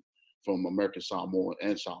here from American Samoa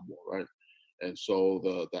and Samoa, right? And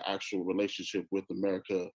so the actual relationship with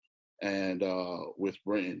America and with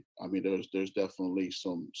Britain, I mean, there's definitely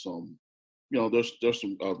some there's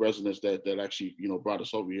some residents that actually brought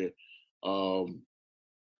us over here,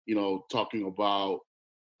 talking about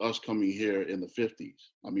us coming here in the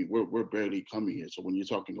 50s. I mean, we're barely coming here. So when you're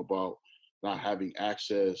talking about not having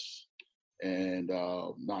access and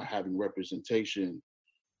not having representation,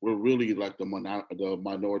 we're really like the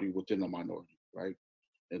minority within the minority, right?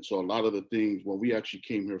 And so a lot of the things, when we actually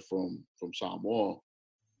came here from Samoa,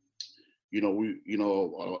 when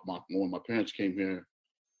my parents came here,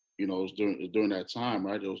 it was during that time,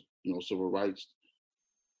 right? It was, civil rights.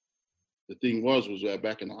 The thing was that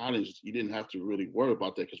back in the islands, you didn't have to really worry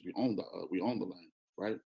about that because we owned the land,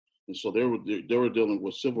 right? And so they were dealing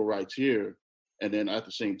with civil rights here, and then at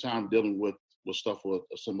the same time dealing with stuff with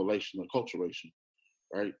assimilation and acculturation,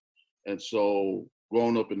 right? And so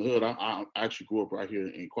growing up in the hood, I actually grew up right here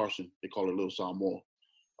in Carson. They call it Little Samoa.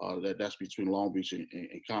 That's between Long Beach and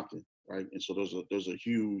Compton, right? And so there's a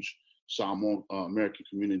huge Samoan American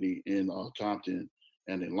community in Compton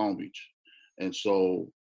and in Long Beach. And so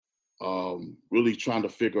really trying to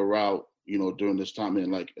figure out, you know, during this time,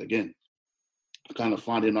 and like, again, kind of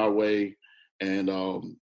finding our way and,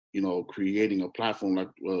 you know, creating a platform like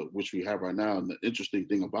which we have right now. And the interesting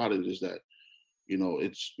thing about it is that, you know,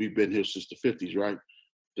 we've been here since the 50s, right?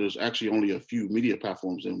 There's actually only a few media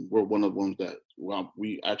platforms, and we're one of the ones that, well,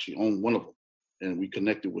 we actually own one of them, and we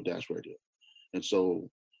connected with Dash Radio. And so,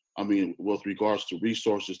 I mean, with regards to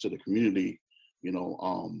resources to the community, you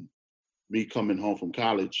know, me coming home from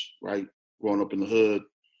college, right, growing up in the hood,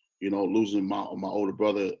 you know, losing my older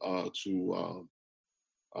brother to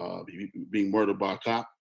being murdered by a cop,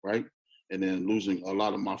 right, and then losing a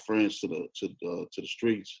lot of my friends to the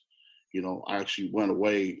streets. You know, I actually went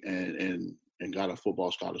away and got a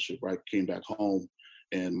football scholarship, right? Came back home,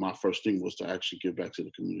 and my first thing was to actually give back to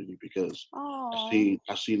the community, because I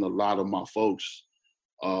seen a lot of my folks.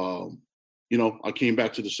 You know, I came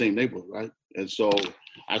back to the same neighborhood, right? And so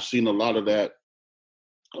I've seen a lot of that,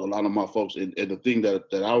 a lot of my folks. And the thing that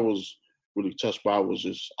I was really touched by was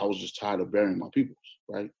I was just tired of burying my peoples,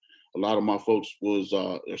 right? A lot of my folks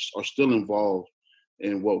are still involved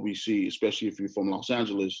in what we see, especially if you're from Los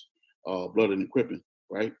Angeles, blood and equipment,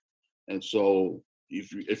 right? And so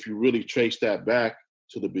if you really trace that back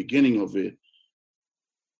to the beginning of it,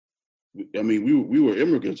 I mean, we were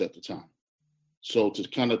immigrants at the time. So to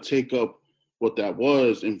kind of take up what that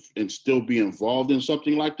was and still be involved in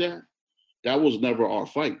something like that, that was never our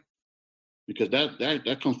fight, because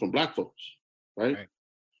that comes from Black folks, right?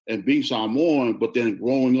 And being Samoan, but then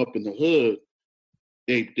growing up in the hood,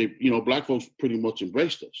 they you know, Black folks pretty much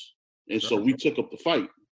embraced us, and so we took up the fight.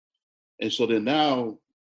 And so then now,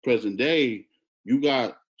 present day, you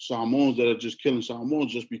got Samoans that are just killing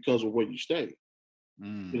Samoans just because of where you stay. You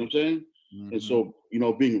know what I'm saying? Mm-hmm. And so, you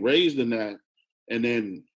know, being raised in that, and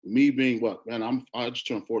then me being I just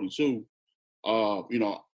turned 42. You know,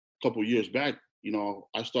 a couple of years back, you know,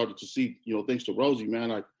 I started to see, you know, thanks to Rosie, man,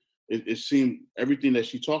 like it seemed everything that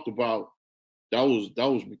she talked about, that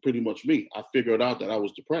was pretty much me. I figured out that I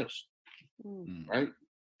was depressed, right?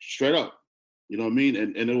 Straight up, you know what I mean?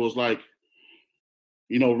 And it was like,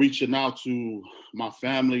 you know, reaching out to my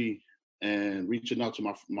family and reaching out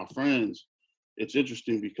to my friends. It's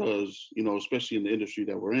interesting because, you know, especially in the industry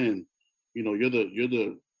that we're in, you know, you're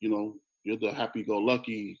the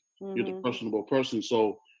happy-go-lucky, you're the personable person.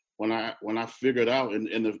 So when I figured out, and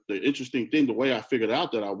the interesting thing, the way I figured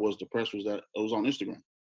out that I was depressed was that it was on Instagram.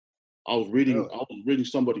 I was reading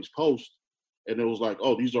somebody's post, and it was like,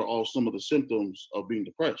 oh, these are all some of the symptoms of being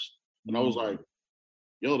depressed. And I was like,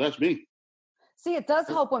 yo, that's me. See, it does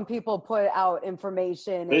help when people put out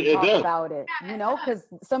information and talk about it, you know, because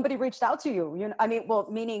somebody reached out to you. You know, I mean, well,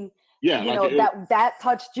 meaning, you know, that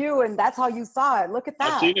touched you, and that's how you saw it. Look at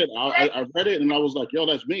that. I seen it. I read it, and I was like, yo,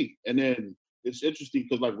 that's me. And then it's interesting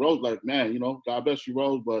because, like, Rose, like, man, you know, God bless you,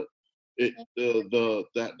 Rose, but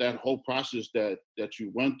that whole process that you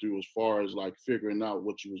went through, as far as like figuring out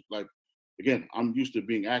what you was like. Again, I'm used to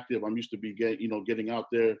being active. I'm used to be getting out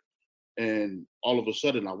there, and all of a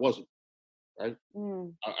sudden I wasn't. Right?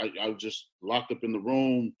 I was just locked up in the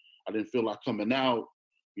room. I didn't feel like coming out,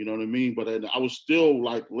 you know what I mean? But then I was still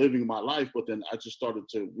like living my life, but then I just started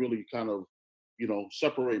to really kind of, you know,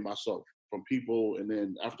 separate myself from people. And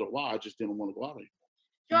then after a while, I just didn't want to go out anymore.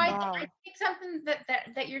 So I think something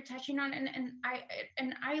that you're touching on, and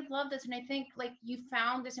I love this, and I think like you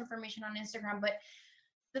found this information on Instagram, but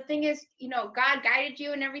the thing is, you know, God guided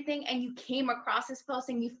you and everything, and you came across this post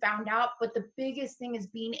and you found out, but the biggest thing is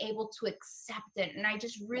being able to accept it. And I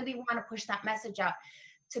just really want to push that message out,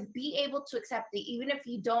 to be able to accept it, even if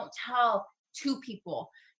you don't tell 2 people.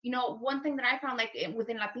 You know, one thing that I found, like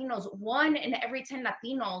within Latinos, 1 in every 10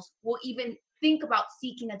 Latinos will even think about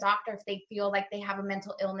seeking a doctor if they feel like they have a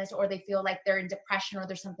mental illness, or they feel like they're in depression, or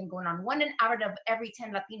there's something going on. 1 out of every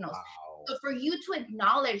 10 Latinos. Wow. So for you to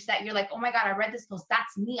acknowledge that, you're like, oh my God, I read this post,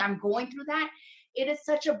 that's me, I'm going through that. It is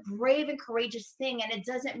such a brave and courageous thing. And it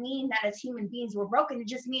doesn't mean that as human beings we're broken. It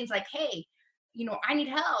just means like, hey, you know, I need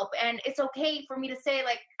help, and it's okay for me to say,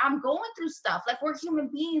 like, I'm going through stuff. Like, we're human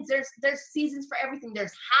beings. There's seasons for everything.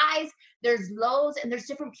 There's highs, there's lows, and there's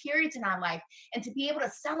different periods in our life. And to be able to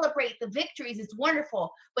celebrate the victories, it's wonderful.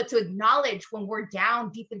 But to acknowledge when we're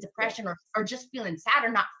down deep in depression, or just feeling sad,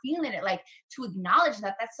 or not feeling it, like, to acknowledge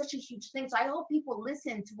that's such a huge thing. So I hope people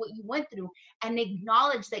listen to what you went through and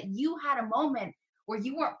acknowledge that you had a moment where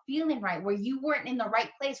you weren't feeling right, where you weren't in the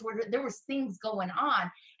right place, where there was things going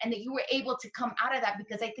on, and that you were able to come out of that.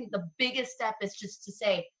 Because I think the biggest step is just to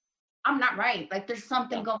say, I'm not right. Like, there's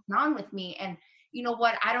something going on with me, and you know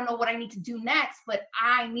what? I don't know what I need to do next, but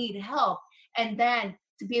I need help. And then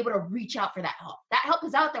to be able to reach out for that help. That help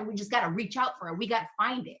is out there. We just got to reach out for it. We got to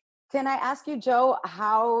find it. Can I ask you, Joe,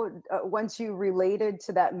 how, once you related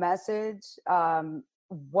to that message,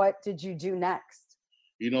 what did you do next?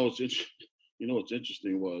 What's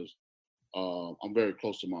interesting was I'm very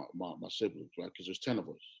close to my siblings, right? Because there's 10 of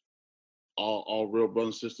us, all real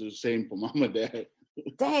brothers and sisters, same for mom and dad.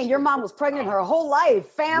 Dang, your mom was pregnant her whole life,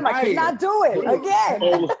 fam. Right. I cannot do it again.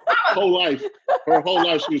 Whole life, her whole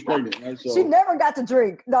life she was pregnant. Right? So, she never got to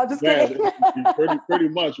drink. No, just kidding. pretty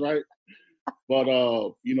much, right? But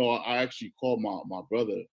I actually called my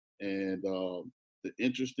brother, and the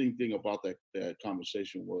interesting thing about that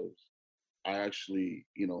conversation was, I actually,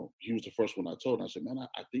 he was the first one I told. And I said, man,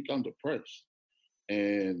 I think I'm depressed,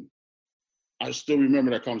 and I still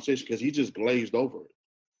remember that conversation because he just glazed over it.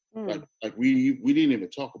 Like we didn't even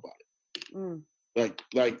talk about it.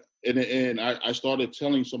 And I started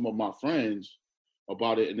telling some of my friends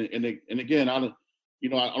about it, and again, I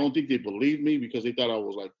don't think they believed me because they thought I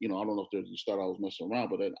was like, I don't know if they just thought I was messing around,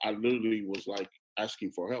 but then I literally was like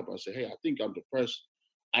asking for help. I said, hey, I think I'm depressed.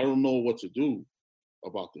 I don't know what to do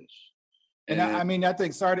about this. And I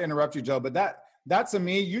think, sorry to interrupt you, Joe, but that to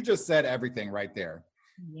me, you just said everything right there.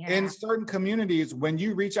 Yeah. In certain communities, when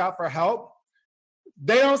you reach out for help,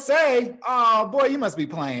 they don't say, oh boy, you must be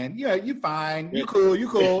playing. Yeah, you fine, you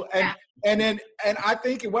cool. And I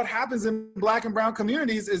think what happens in Black and brown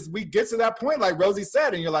communities is we get to that point, like Rosie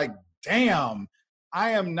said, and you're like, damn,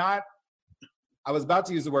 I was about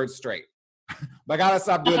to use the word straight. But I gotta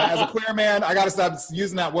stop doing that. As a queer man, I gotta stop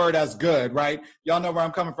using that word as good, right? Y'all know where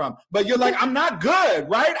I'm coming from. But you're like, I'm not good,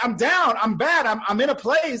 right? I'm down, I'm bad, I'm in a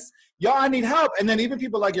place, y'all, I need help. And then even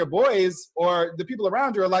people like your boys or the people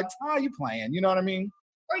around you are like, oh, you playing, you know what I mean?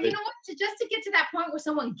 Or you know what, just to get to that point where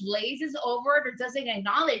someone glazes over it or doesn't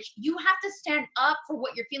acknowledge, you have to stand up for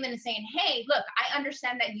what you're feeling and saying, hey, look, I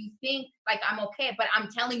understand that you think like I'm okay, but I'm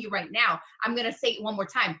telling you right now, I'm gonna say it one more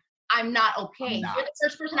time. I'm not okay. You're the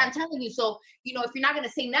first person I'm telling you. So, if you're not going to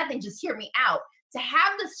say nothing, just hear me out. To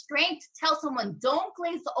have the strength to tell someone, don't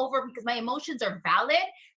glaze over because my emotions are valid,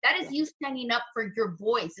 that is you standing up for your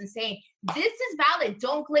voice and saying, this is valid,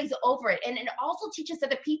 don't glaze over it. And it also teaches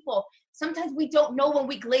other people, sometimes we don't know when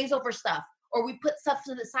we glaze over stuff or we put stuff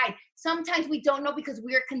to the side. Sometimes we don't know because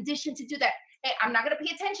we are conditioned to do that. Hey, I'm not going to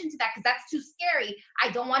pay attention to that because that's too scary.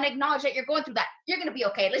 I don't want to acknowledge that you're going through that. You're going to be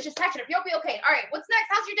okay. Let's just patch it up. You'll be okay. All right, what's next?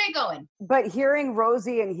 How's your day going? But hearing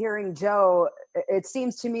Rosie and hearing Joe, it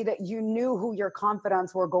seems to me that you knew who your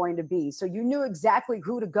confidants were going to be. So you knew exactly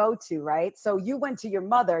who to go to, right? So you went to your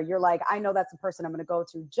mother. You're like, I know that's the person I'm going to go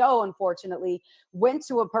to. Joe, unfortunately, went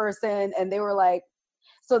to a person and they were like,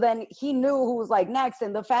 so then he knew who was like next.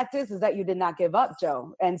 And the fact is that you did not give up,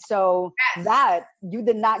 Joe. And so that you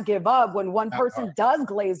did not give up when one person does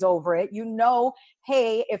glaze over it,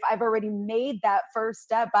 hey, if I've already made that first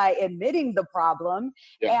step by admitting the problem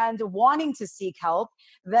and wanting to seek help,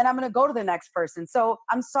 then I'm going to go to the next person. So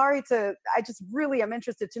I'm sorry I just really am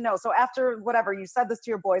interested to know. So after whatever, you said this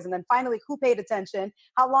to your boys and then finally who paid attention?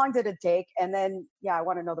 How long did it take? And then, I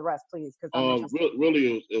want to know the rest, please.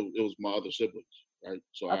 Really, it was my other siblings. Right.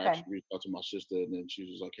 So I actually reached out to my sister and then she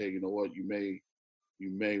was like, hey, you know what, you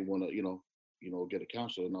may want to, get a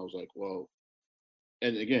counselor. And I was like, well,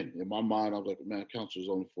 and again, in my mind, I was like, man, counselor is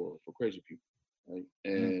only for crazy people. Right.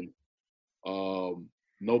 And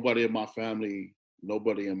nobody in my family,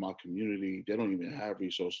 nobody in my community, they don't even have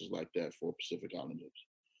resources like that for Pacific Islanders.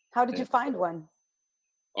 How did you find one?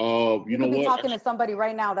 You know what? Talking to somebody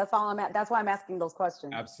right now. That's all I'm at. That's why I'm asking those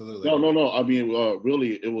questions. Absolutely. No. I mean,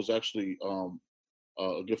 really, it was actually,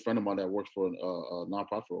 a good friend of mine that works for a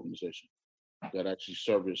nonprofit organization that actually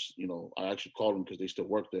service, I actually called them because they still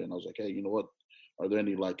work there. And I was like, hey, you know what? Are there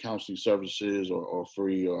any like counseling services or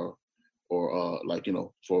free or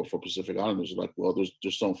for Pacific Islanders? Like, well,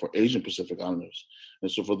 there's some for Asian Pacific Islanders. And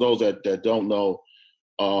so for those that don't know,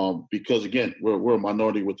 because again, we're a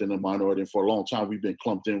minority within a minority. And for a long time, we've been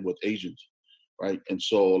clumped in with Asians, right? And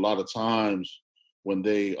so a lot of times when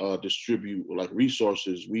they distribute like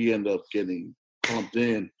resources, we end up getting clumped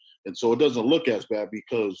in, and so it doesn't look as bad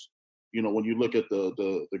because when you look at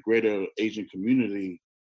the greater Asian community,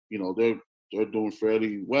 they're doing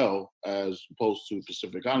fairly well as opposed to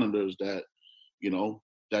Pacific Islanders that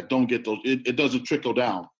that don't get those. It doesn't trickle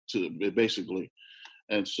down to it basically,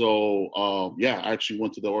 and so I actually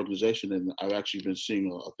went to the organization and I've actually been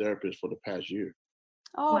seeing a therapist for the past year.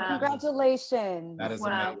 Oh, wow. Congratulations! That is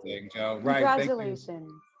amazing, Joe. Right?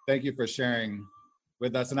 Congratulations! Thank you for sharing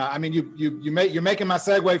with us. And I mean, you're making my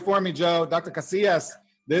segue for me, Joe. Dr. Casillas,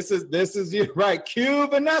 this is you, right? Cue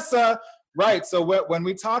Vanessa, right? So when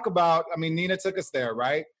we talk about, I mean, Nina took us there,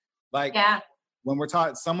 right? Like, when we're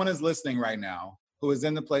talking, someone is listening right now who was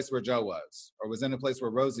in the place where Joe was, or was in the place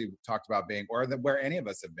where Rosie talked about being, or where any of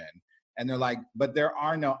us have been. And they're like, but there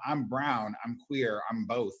are no, I'm brown, I'm queer, I'm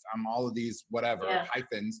both, I'm all of these whatever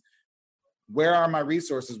hyphens. Where are my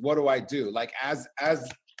resources? What do I do? Like as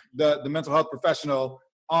the mental health professional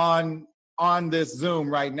on this Zoom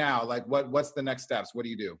right now, like what's the next steps? What do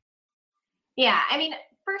you do? Yeah, I mean,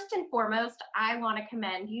 first and foremost, I want to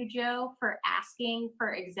commend you, Joe, for asking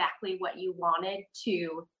for exactly what you wanted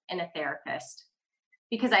in a therapist.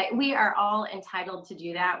 Because we are all entitled to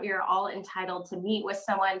do that. We are all entitled to meet with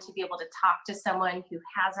someone, to be able to talk to someone who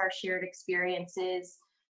has our shared experiences,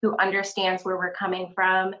 who understands where we're coming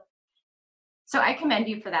from. So I commend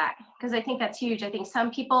you for that, because I think that's huge. I think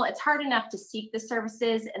some people, it's hard enough to seek the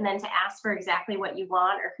services, and then to ask for exactly what you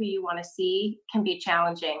want or who you want to see can be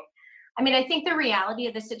challenging. I mean, I think the reality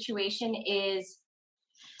of the situation is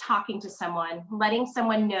talking to someone, letting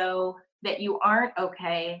someone know that you aren't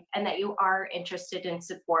okay and that you are interested in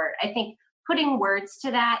support. I think putting words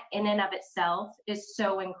to that in and of itself is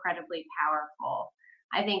so incredibly powerful.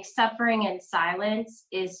 I think suffering in silence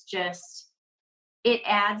is just, it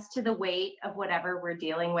adds to the weight of whatever we're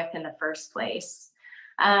dealing with in the first place.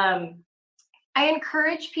 I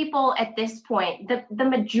encourage people at this point, the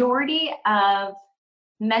majority of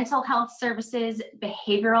mental health services,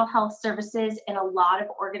 behavioral health services in a lot of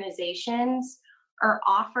organizations are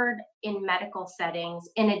offered in medical settings,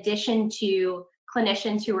 in addition to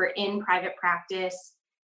clinicians who are in private practice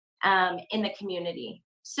in the community.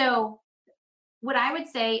 So what I would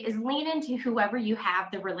say is lean into whoever you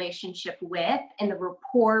have the relationship with and the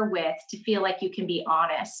rapport with to feel like you can be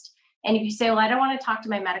honest. And if you say, well, I don't want to talk to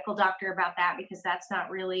my medical doctor about that because that's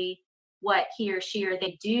not really what he or she or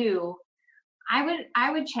they do,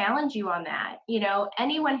 I would challenge you on that. You know,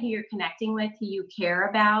 anyone who you're connecting with, who you care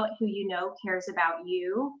about, who you know cares about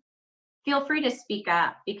you, feel free to speak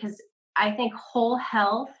up, because I think whole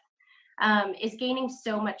health is gaining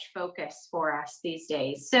so much focus for us these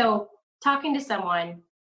days. So talking to someone,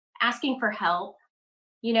 asking for help,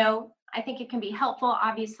 you know, I think it can be helpful,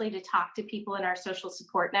 obviously, to talk to people in our social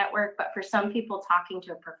support network, but for some people, talking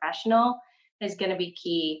to a professional is going to be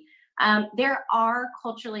key. There are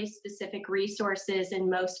culturally specific resources in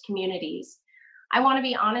most communities. I want to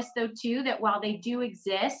be honest, though, too, that while they do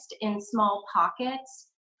exist in small pockets,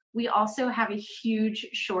 we also have a huge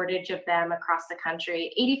shortage of them across the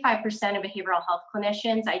country. 85% of behavioral health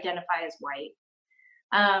clinicians identify as white.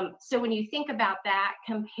 So when you think about that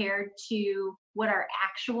compared to what our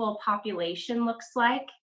actual population looks like,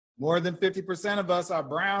 more than 50% of us are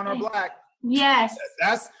brown or black. Yes.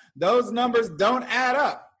 Those numbers don't add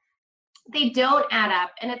up. They don't add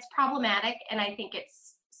up, and it's problematic, and I think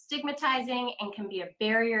it's stigmatizing and can be a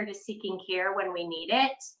barrier to seeking care when we need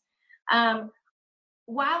it.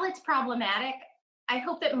 While it's problematic, I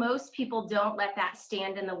hope that most people don't let that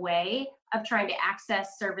stand in the way of trying to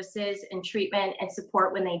access services and treatment and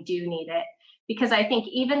support when they do need it. Because I think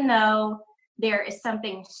even though there is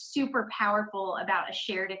something super powerful about a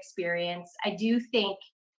shared experience, I do think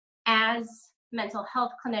as mental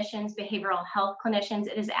health clinicians, behavioral health clinicians,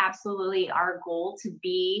 it is absolutely our goal to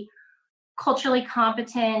be culturally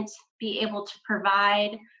competent, be able to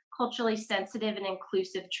provide culturally sensitive and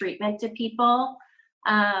inclusive treatment to people.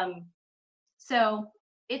 So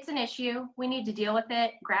it's an issue. We need to deal with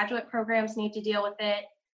it. Graduate programs need to deal with it.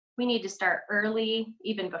 We need to start early,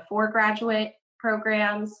 even before graduate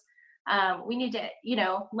programs. We need to, you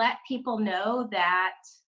know, let people know that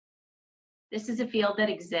this is a field that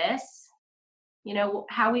exists. You know,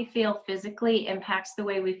 how we feel physically impacts the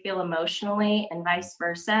way we feel emotionally, and vice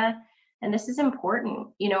versa. And this is important.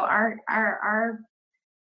 You know, our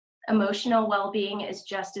emotional well-being is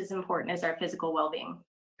just as important as our physical well-being.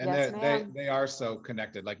 And Yes, they are so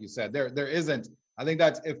connected, like you said. There isn't. I think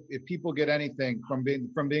that's if people get anything from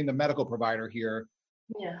being the medical provider here.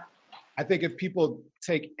 Yeah. I think if people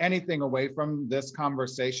take anything away from this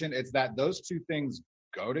conversation, it's that those two things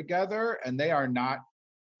go together, and they are not.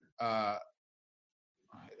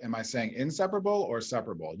 Am I saying inseparable or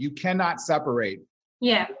separable? You cannot separate.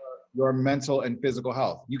 Yeah. Your mental and physical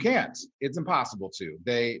health. You can't. It's impossible to.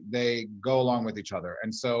 They go along with each other,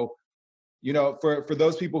 and so. You know, for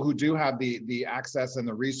those people who do have the access and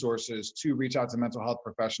the resources to reach out to mental health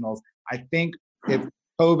professionals, I think if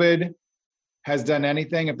COVID has done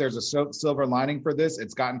anything, if there's a silver lining for this,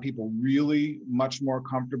 it's gotten people really much more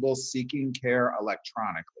comfortable seeking care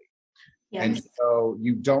electronically. Yes. And so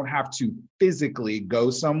you don't have to physically go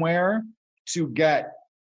somewhere to get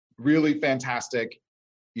really fantastic,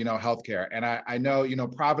 you know, healthcare. And I know, you know,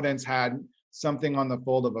 Providence had something on the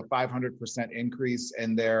fold of a 500% increase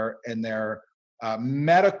in their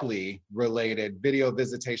medically related video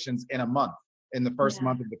visitations in a month. in the first Yeah.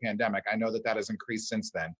 month of the pandemic. I know that that has increased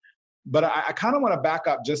since then. But I kind of want to back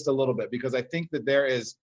up just a little bit, because I think that there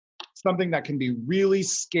is something that can be really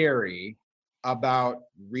scary about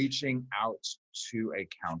reaching out to a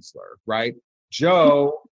counselor, right?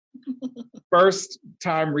 Joe, first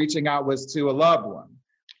time reaching out was to a loved one.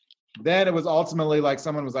 Then it was ultimately like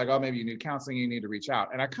someone was like, oh, maybe you need counseling, you need to reach out.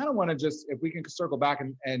 And I kind of want to just, if we can circle back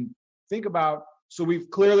and think about, so we've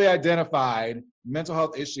clearly identified mental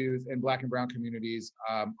health issues in Black and brown communities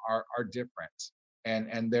are different.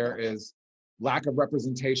 And there is lack of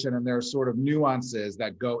representation, and there are sort of nuances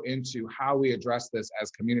that go into how we address this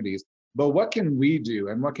as communities. But what can we do,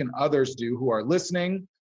 and what can others do who are listening,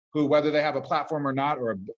 who, whether they have a platform or not,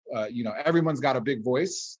 or everyone's got a big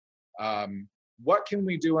voice. What can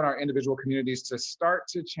we do in our individual communities to start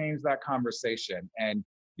to change that conversation? And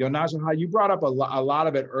Najaha, you brought up a lot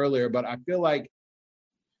of it earlier, but I feel like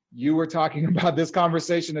you were talking about this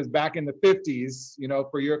conversation as back in the 50s,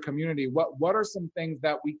 for your community. What are some things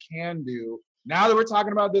that we can do now that we're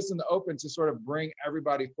talking about this in the open to sort of bring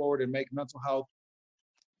everybody forward and make mental health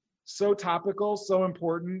so topical, so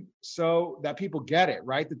important, so that people get it,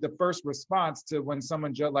 right? That the first response to when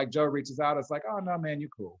someone like Joe reaches out, it's like, oh no, man, you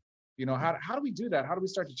cool. How do we do that? How do we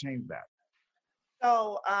start to change that?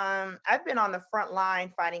 So I've been on the front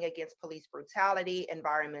line fighting against police brutality,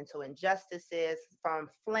 environmental injustices from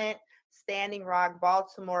Flint, Standing Rock,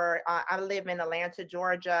 Baltimore. I live in Atlanta,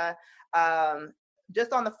 Georgia,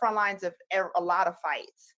 just on the front lines of a lot of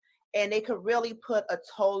fights. And it could really put a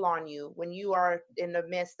toll on you when you are in the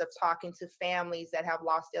midst of talking to families that have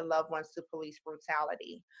lost their loved ones to police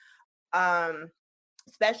brutality.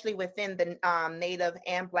 Especially within the Native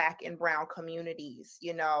and Black and brown communities,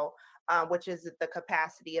 which is the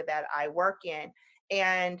capacity of that I work in.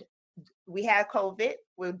 And we had COVID,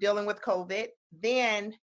 we're dealing with COVID.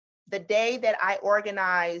 Then the day that I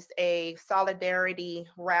organized a solidarity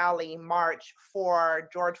rally march for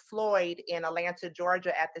George Floyd in Atlanta,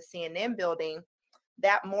 Georgia at the CNN building,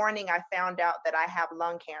 that morning I found out that I have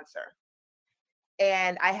lung cancer.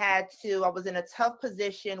 And I was in a tough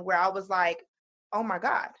position where I was like, oh my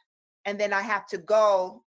God. And then I have to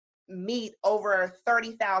go meet over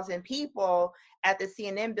 30,000 people at the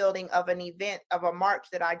CNN building of an event, of a march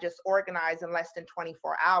that I just organized in less than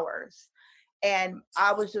 24 hours. And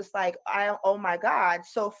I was just like, oh my God.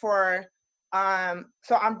 So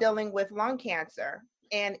I'm dealing with lung cancer.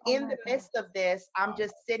 And in the midst of this, I'm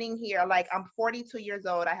just sitting here, like, I'm 42 years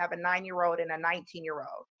old. I have a 9-year-old and a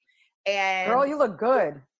 19-year-old. And girl, you look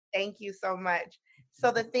good. Thank you so much. So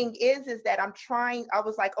the thing is that I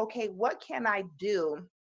was like, okay, what can I do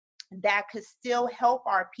that could still help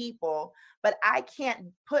our people, but I can't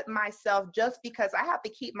put myself, just because I have to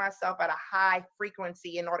keep myself at a high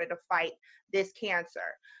frequency in order to fight this cancer.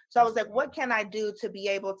 So I was like, what can I do to be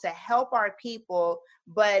able to help our people,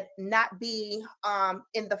 but not be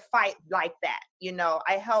in the fight like that?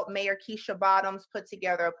 I helped Mayor Keisha Bottoms put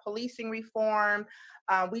together a policing reform.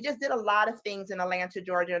 We just did a lot of things in Atlanta,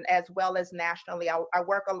 Georgia, as well as nationally. I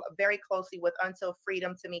work very closely with Until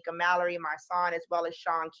Freedom, Tamika Mallory, my son, as well as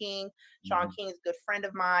Sean King. Sean King is a good friend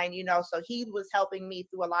of mine, so he was helping me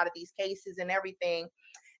through a lot of these cases and everything.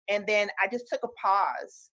 And then I just took a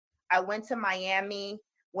pause. I went to Miami,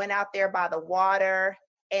 went out there by the water,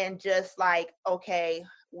 and just like, okay,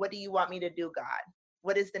 what do you want me to do, God?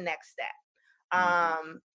 What is the next step?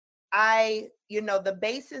 The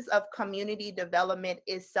basis of community development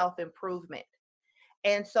is self-improvement.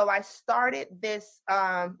 And so I started this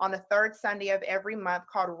on the third Sunday of every month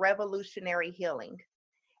called Revolutionary Healing.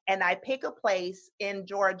 And I pick a place in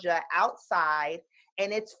Georgia outside,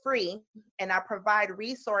 and it's free. And I provide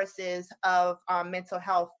resources of mental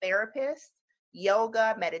health therapists,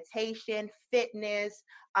 yoga, meditation, fitness,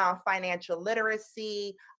 financial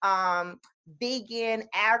literacy, vegan,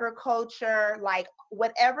 agriculture, like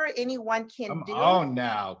whatever anyone can do.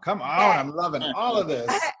 Come on, I'm loving all of this.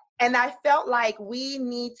 And I felt like we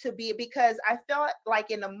need to be, because I felt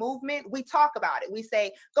like in the movement, we talk about it. We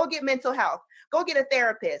say, go get mental health, go get a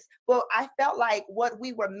therapist. But I felt like what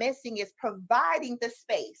we were missing is providing the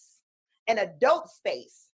space, an adult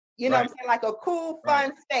space, what I'm saying, like a cool,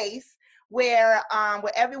 fun space where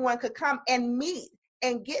everyone could come and meet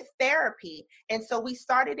and get therapy. And so we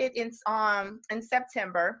started it in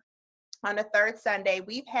September on the third Sunday.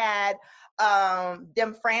 We've had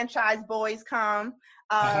them franchise boys come.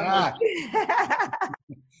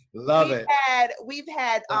 Love it. We've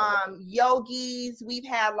had yogis, we've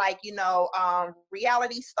had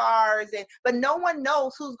reality stars, but no one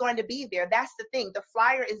knows who's going to be there. That's the thing. The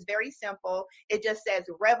flyer is very simple. It just says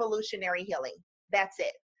Revolutionary Healing. That's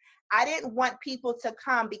it. I didn't want people to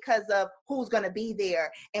come because of who's going to be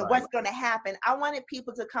there and Right. what's going to happen. I wanted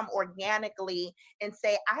people to come organically and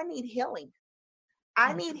say, I need healing.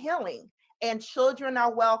 I need healing. And children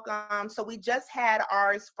are welcome. So we just had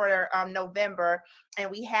ours for November, and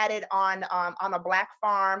we had it on a black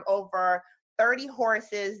farm. Over 30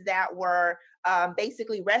 horses that were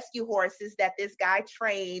basically rescue horses that this guy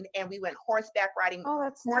trained, and we went horseback riding. Oh,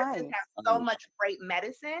 that's Horses nice. have so much great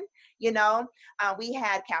medicine, you know. We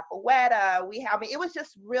had capoeira. I mean, it was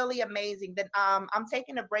just really amazing. Then I'm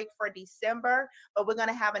taking a break for December, but we're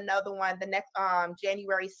gonna have another one the next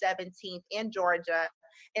January 17th in Georgia.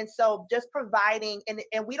 And so just providing,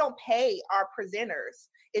 and we don't pay our presenters.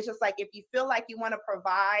 It's just like, if you feel like you want to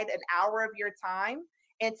provide an hour of your time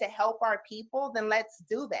and to help our people, then let's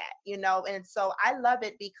do that, you know. And so I love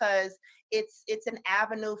it because it's an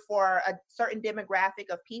avenue for a certain demographic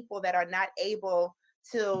of people that are not able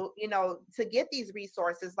to, you know, to get these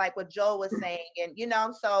resources, like what Joe was saying. And, you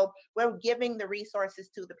know, so we're giving the resources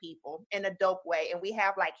to the people in a dope way. And we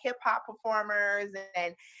have like hip hop performers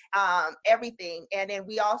and everything. And then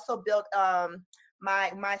we also built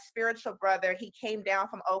my spiritual brother. He came down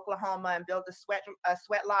from Oklahoma and built a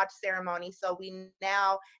sweat lodge ceremony. So we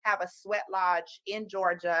now have a sweat lodge in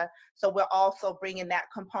Georgia. So we're also bringing that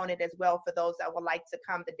component as well for those that would like to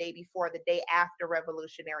come the day before, the day after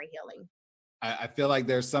Revolutionary Healing. I feel like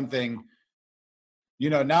there's something,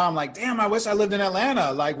 you know, now I'm like, damn, I wish I lived in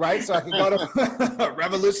Atlanta, like, right? So I could go to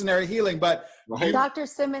Revolutionary Healing. But Right. Dr.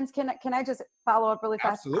 Simmons, can I just follow up really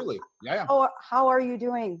fast? absolutely. Yeah. How are you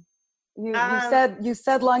doing? You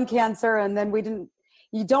said lung cancer, and then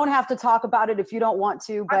you don't have to talk about it if you don't want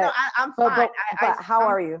to, but I'm fine. But how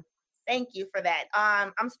are you? Thank you for that.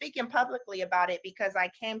 I'm speaking publicly about it because I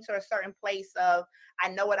came to a certain place of, I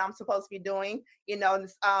know what I'm supposed to be doing, you know,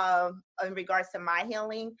 in regards to my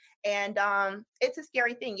healing. And it's a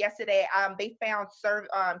scary thing. Yesterday, they found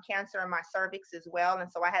cancer in my cervix as well.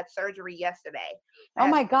 And so I had surgery yesterday. Oh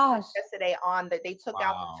my gosh. Yesterday they took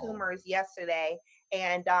out the tumors yesterday.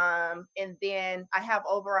 And then I have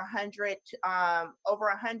over 100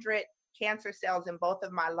 cancer cells in both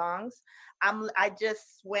of my lungs. I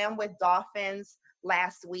just swam with dolphins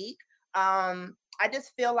last week. I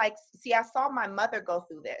just feel like, I saw my mother go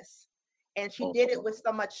through this, and she did it with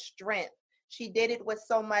so much strength. She did it with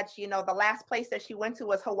so much, you know, the last place that she went to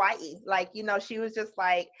was Hawaii. Like, you know, she was just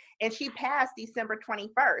like, and she passed December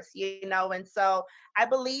 21st, you know. And so I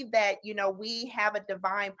believe that, you know, we have a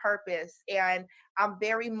divine purpose, and I'm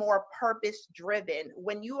very more purpose driven.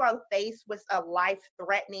 When you are faced with a life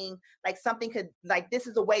threatening, like something could, like, this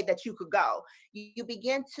is a way that you could go. You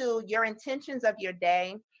begin to, your intentions of your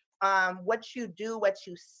day, what you do, what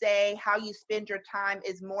you say, how you spend your time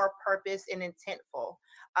is more purpose and intentful,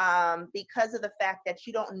 because of the fact that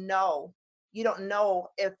you don't know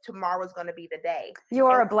if tomorrow's going to be the day. You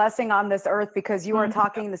are a blessing on this earth, because you are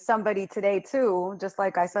talking to somebody today too, just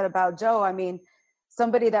like I said about Joe. I mean,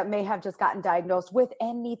 somebody that may have just gotten diagnosed with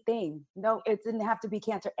anything. No, it didn't have to be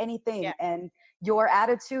cancer, anything. Yeah. And your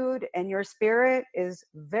attitude and your spirit is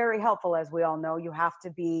very helpful. As we all know, you have to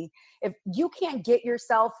be, if you can't get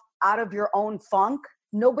yourself out of your own funk,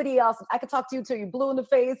 nobody else. I could talk to you until you're blue in the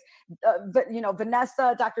face. But you know,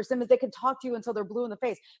 Vanessa, Dr. Simmons, they can talk to you until they're blue in the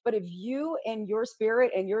face. But if you and your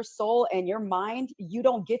spirit and your soul and your mind, you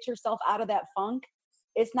don't get yourself out of that funk,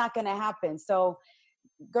 it's not going to happen. So,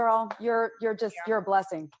 girl, you're a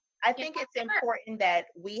blessing. I think it's important that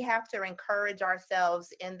we have to encourage ourselves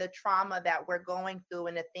in the trauma that we're going through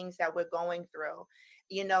and the things that we're going through.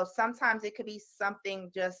 You know, sometimes it could be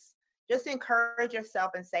something just encourage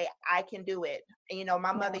yourself and say, I can do it. And, you know,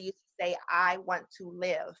 my mother used to say, I want to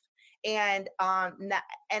live. And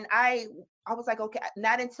I was like, okay,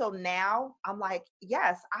 not until now, I'm like,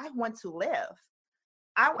 yes, I want to live.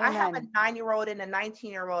 I have a 9-year-old and a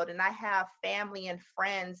 19-year-old, and I have family and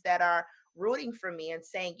friends that are rooting for me and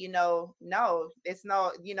saying, you know, no, it's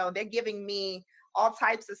no, you know, they're giving me all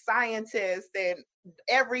types of scientists and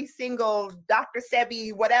every single Dr.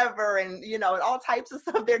 Sebi, whatever, and, you know, all types of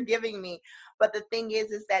stuff they're giving me. But the thing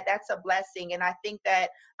is that that's a blessing. And I think that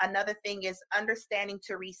another thing is understanding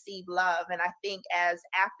to receive love. And I think as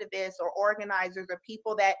activists or organizers or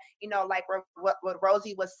people that, you know, like what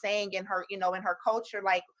Rosie was saying in her, you know, in her culture,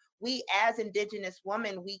 like, we as Indigenous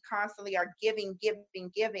women, we constantly are giving.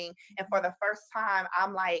 And for the first time,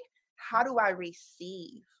 I'm like, how do I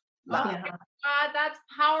receive love? Oh my God, that's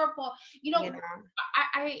powerful. You know,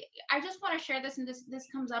 I just want to share this, and this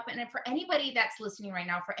comes up, and for anybody that's listening right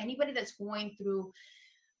now, for anybody that's going through,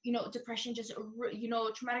 you know, depression, just, you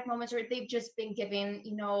know, traumatic moments, or they've just been given,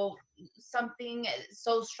 you know, something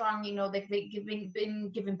so strong, you know, they've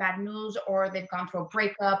been given bad news, or they've gone through a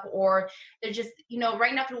breakup, or they're just, you know,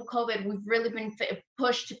 right now through COVID, we've really been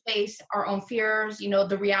pushed to face our own fears, you know,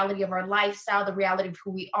 the reality of our lifestyle, the reality of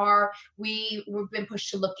who we are. We've been pushed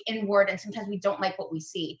to look inward, and sometimes we don't like what we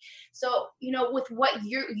see. So, you know, with what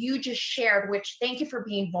you just shared, which thank you for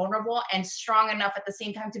being vulnerable and strong enough at the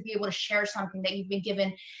same time to be able to share something that you've been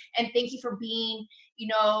given. And thank you for being, you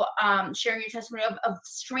know, sharing your testimony of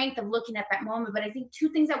strength, of looking at that moment. But I think two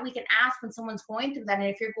things that we can ask when someone's going through that, and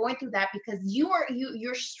if you're going through that because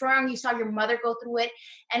you're strong, you saw your mother go through it,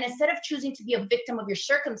 and instead of choosing to be a victim of your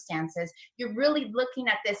circumstances, you're really looking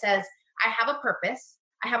at this as, I have a purpose,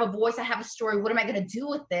 I have a voice, I have a story. What am I going to do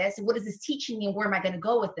with this? What is this teaching me? And where am I going to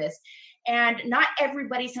go with this? And not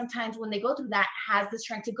everybody, sometimes when they go through that, has the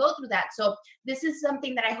strength to go through that. So this is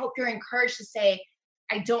something that I hope you're encouraged to say,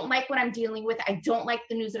 I don't like what I'm dealing with. I don't like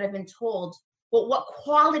the news that I've been told. But what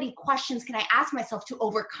quality questions can I ask myself to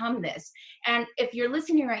overcome this? And if you're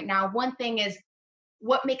listening right now, one thing is,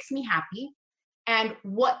 what makes me happy? And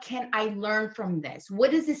what can I learn from this?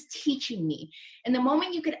 What is this teaching me? And the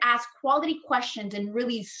moment you could ask quality questions in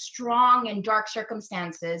really strong and dark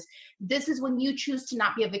circumstances, this is when you choose to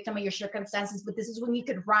not be a victim of your circumstances, but this is when you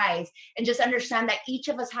could rise and just understand that each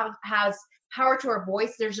of us has power to our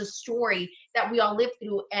voice. There's a story that we all live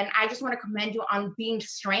through. And I just want to commend you on being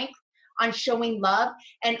strength, on showing love,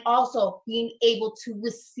 and also being able to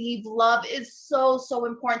receive love is so, so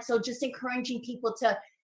important. So just encouraging people to,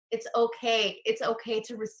 it's okay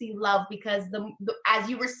to receive love, because as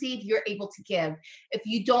you receive, you're able to give. If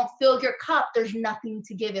you don't fill your cup, there's nothing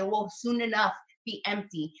to give. It will soon enough be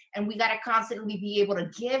empty. And we got to constantly be able to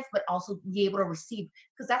give, but also be able to receive,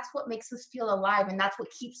 because that's what makes us feel alive, and that's what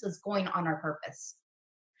keeps us going on our purpose.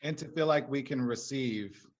 And to feel like we can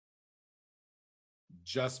receive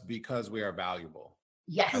just because we are valuable.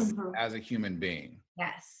 Yes. As a human being.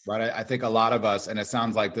 Yes. Right. I think a lot of us, and it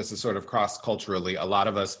sounds like this is sort of cross-culturally, a lot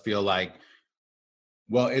of us feel like,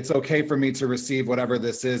 well, it's okay for me to receive whatever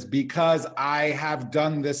this is because I have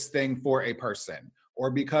done this thing for a person, or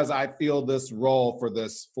because I feel this role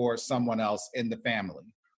for someone else in the family,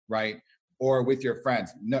 right? Or with your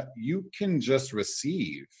friends. No, you can just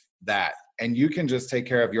receive that, and you can just take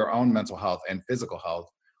care of your own mental health and physical health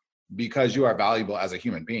because you are valuable as a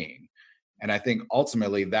human being. And I think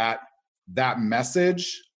ultimately that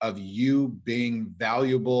message of you being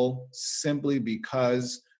valuable simply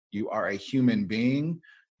because you are a human being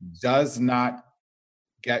does not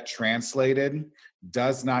get translated,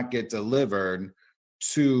 does not get delivered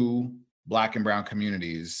to Black and Brown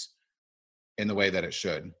communities in the way that it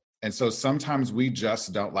should. And so sometimes we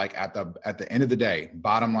just don't, like, at the end of the day,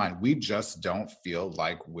 bottom line, we just don't feel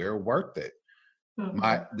like we're worth it.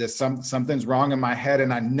 There's something's wrong in my head,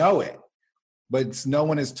 and I know it. But no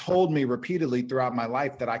one has told me repeatedly throughout my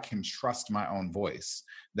life that I can trust my own voice,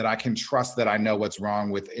 that I can trust that I know what's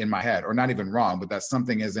wrong in my head, or not even wrong, but that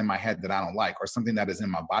something is in my head that I don't like, or something that is in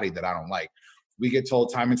my body that I don't like. We get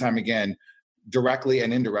told time and time again, directly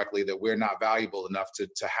and indirectly, that we're not valuable enough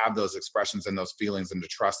to have those expressions and those feelings and to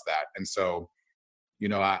trust that. And so, you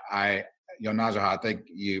know, Najaha, I think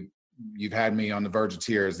you've had me on the verge of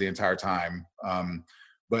tears the entire time.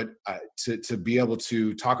 But to be able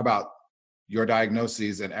to talk about your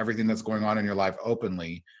diagnoses and everything that's going on in your life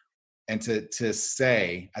openly, and to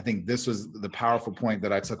say, I think this was the powerful point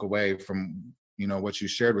that I took away from, you know, what you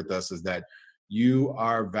shared with us, is that you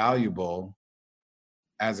are valuable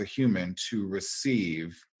as a human to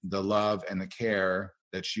receive the love and the care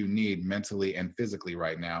that you need mentally and physically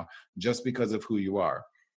right now, just because of who you are.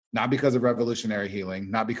 Not because of revolutionary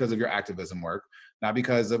healing, not because of your activism work, not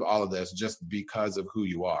because of all of this, just because of who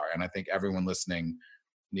you are. And I think everyone listening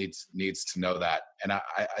needs to know that. And I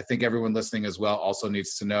think everyone listening as well also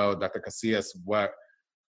needs to know, Dr. Casillas, what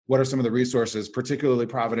are some of the resources, particularly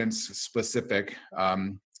Providence specific,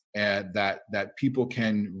 and that people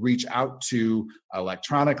can reach out to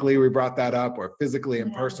electronically, we brought that up, or physically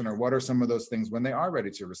in person, or what are some of those things when they are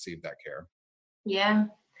ready to receive that care? Yeah.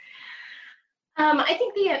 I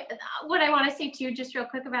think what I want to say to you just real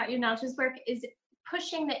quick about Yunajah's work is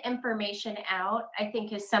pushing the information out, I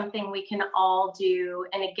think, is something we can all do,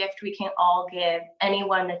 and a gift we can all give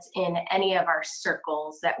anyone that's in any of our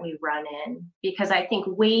circles that we run in. Because I think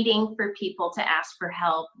waiting for people to ask for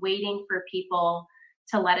help, waiting for people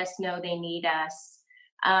to let us know they need us,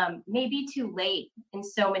 may be too late in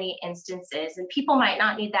so many instances. And people might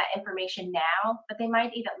not need that information now, but they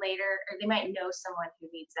might need it later, or they might know someone who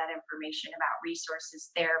needs that information about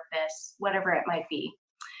resources, therapists, whatever it might be.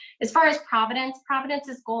 As far as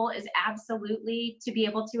Providence's goal is absolutely to be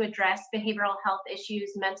able to address behavioral health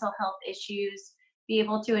issues, mental health issues, be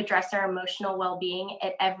able to address our emotional well-being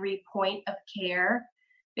at every point of care.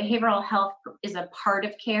 Behavioral health is a part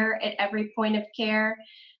of care at every point of care.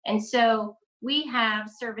 And so we have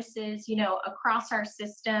services, across our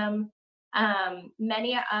system.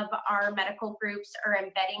 Many of our medical groups are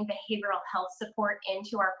embedding behavioral health support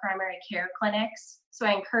into our primary care clinics. So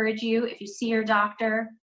I encourage you, if you see your doctor,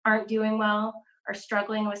 aren't doing well, or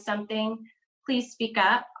struggling with something, please speak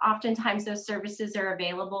up. Oftentimes those services are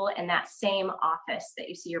available in that same office that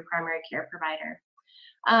you see your primary care provider.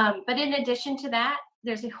 But in addition to that,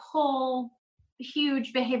 there's a whole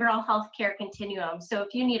huge behavioral health care continuum. So if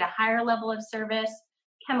you need a higher level of service,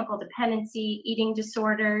 chemical dependency, eating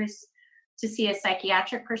disorders, to see a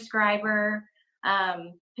psychiatric prescriber,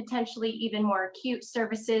 potentially even more acute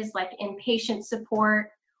services like inpatient support,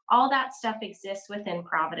 all that stuff exists within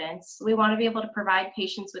Providence. We want to be able to provide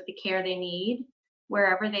patients with the care they need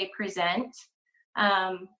wherever they present.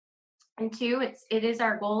 And two, it is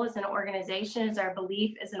our goal as an organization, is our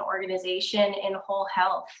belief as an organization in whole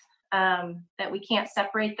health, that we can't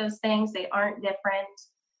separate those things. They aren't different.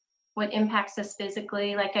 What impacts us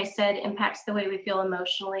physically, like I said, impacts the way we feel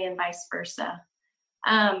emotionally, and vice versa.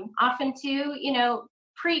 Often too,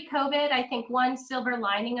 pre-COVID, I think one silver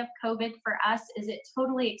lining of COVID for us is it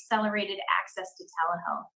totally accelerated access to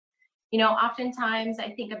telehealth. Oftentimes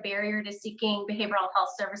I think a barrier to seeking behavioral health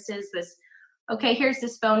services was, okay, here's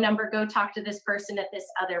this phone number, go talk to this person at this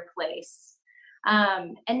other place.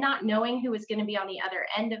 And not knowing who was going to be on the other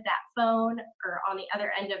end of that phone or on the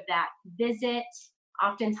other end of that visit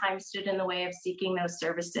oftentimes stood in the way of seeking those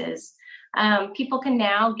services. People can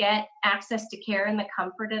now get access to care in the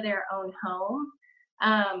comfort of their own home,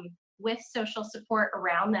 with social support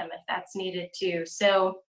around them if that's needed too.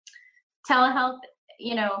 So telehealth,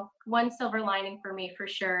 one silver lining for me for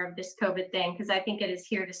sure of this COVID thing, because I think it is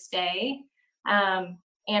here to stay.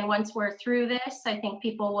 And once we're through this, I think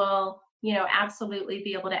people will, absolutely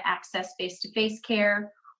be able to access face-to-face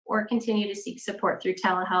care or continue to seek support through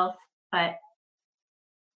telehealth. But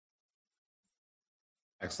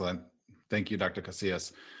Excellent. Thank you, Dr.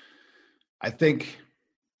 Casillas. I think,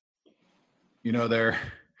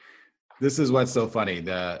 this is what's so funny.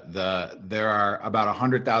 There are about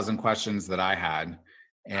 100,000 questions that I had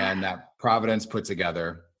and that Providence put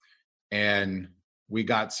together, and we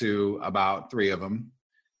got to about 3 of them.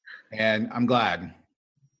 And I'm glad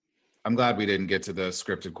we didn't get to the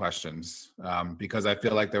scripted questions, because I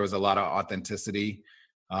feel like there was a lot of authenticity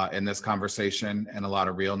in this conversation and a lot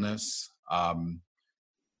of realness.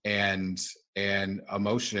 And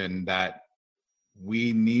emotion that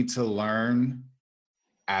we need to learn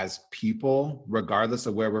as people, regardless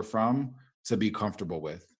of where we're from, to be comfortable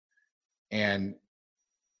with. And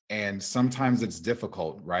sometimes it's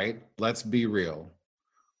difficult, right? Let's be real.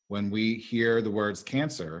 When we hear the words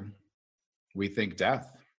cancer, we think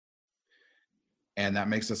death. And that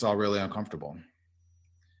makes us all really uncomfortable.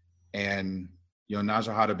 And,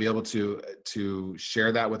 Najah, to be able to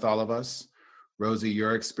share that with all of us. Rosie,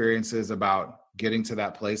 your experiences about getting to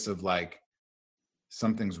that place of like,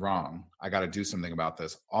 something's wrong, I got to do something about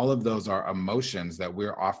this. All of those are emotions that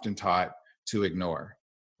we're often taught to ignore,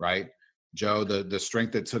 right? Joe, the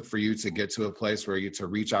strength it took for you to get to a place where to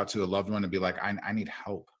reach out to a loved one and be like, I need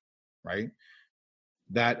help, right?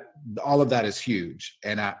 That all of that is huge.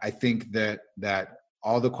 And I think that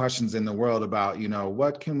all the questions in the world about,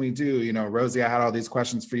 what can we do? Rosie, I had all these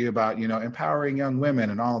questions for you about, empowering young women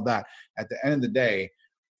and all of that. At the end of the day,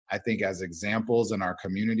 I think as examples in our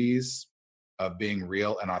communities of being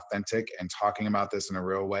real and authentic and talking about this in a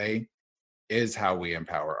real way is how we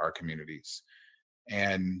empower our communities.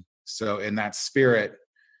 And so in that spirit,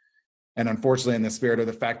 and unfortunately in the spirit of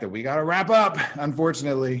the fact that we got to wrap up,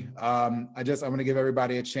 unfortunately, I'm going to give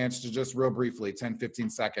everybody a chance to just real briefly, 10,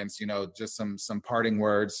 15 seconds, just some parting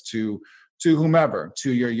words to whomever,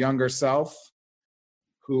 to your younger self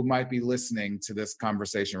who might be listening to this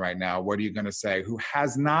conversation right now. What are you going to say? Who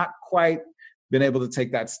has not quite been able to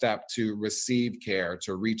take that step to receive care,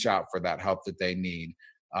 to reach out for that help that they need?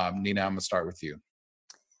 Nina, I'm going to start with you.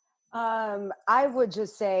 I would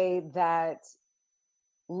just say that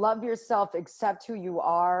love yourself, accept who you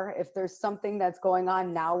are. If there's something that's going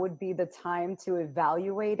on, now would be the time to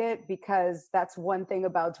evaluate it, because that's one thing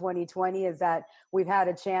about 2020 is that we've had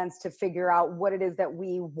a chance to figure out what it is that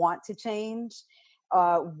we want to change,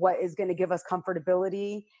 what is going to give us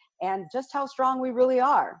comfortability, and just how strong we really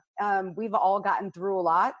are. We've all gotten through a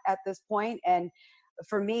lot at this point. And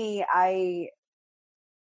for me, I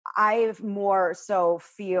more so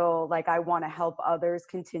feel like I want to help others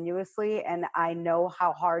continuously. And I know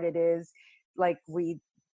how hard it is. Like we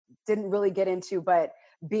didn't really get into, but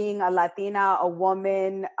being a Latina, a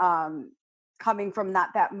woman, coming from not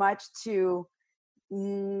that much to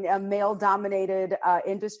a male-dominated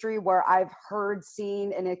industry where I've heard,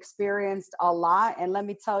 seen, and experienced a lot. And let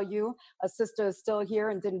me tell you, a sister is still here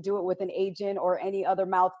and didn't do it with an agent or any other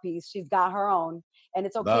mouthpiece. She's got her own, and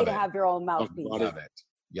it's okay Love to it. have your own mouthpiece. Love it.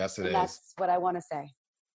 Yes, it And is. that's what I want to say.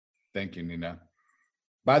 Thank you, Nina.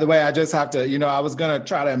 By the way, I just have to, I was going to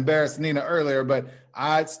try to embarrass Nina earlier, but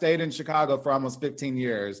I stayed in Chicago for almost 15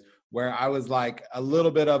 years, where I was like a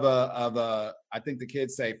little bit of a I think the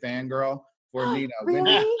kids say fangirl for Nina.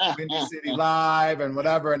 Really? Windy City Live and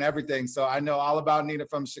whatever and everything. So I know all about Nina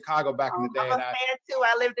from Chicago back in the day. I'm a fan too.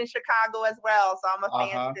 I lived in Chicago as well, so I'm a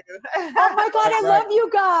fan too. Oh my God, I love you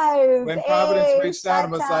guys. When Providence reached out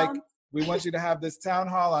and was like, we want you to have this town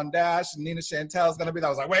hall on Dash, and Nina Chantel's gonna be there.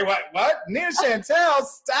 I was like, wait, what? Nina Chantel,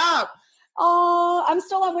 stop. Oh, I'm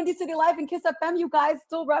still on Windy City Live and Kiss FM. You guys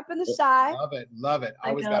still repping the Chi. Love it.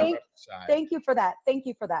 Always got to rep the Chi. Thank you for that.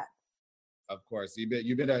 Of course,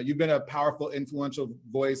 you've been a powerful, influential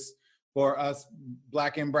voice for us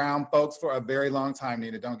Black and brown folks for a very long time,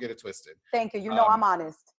 Nina. Don't get it twisted. Thank you. You know I'm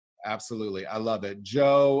honest. Absolutely, I love it,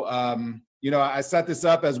 Joe. I set this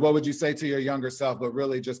up as what would you say to your younger self, but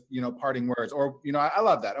really just parting words. Or I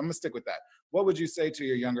love that. I'm gonna stick with that. What would you say to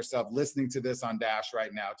your younger self listening to this on Dash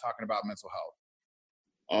right now, talking about mental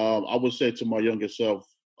health? I would say to my younger self,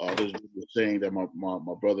 there's a saying that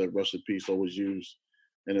my brother, rest in peace, always used,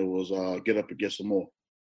 and it was get up and get some more.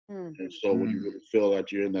 And so when you really feel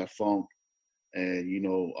that you're in that funk, and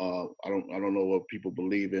I don't know what people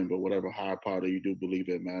believe in, but whatever higher power that you do believe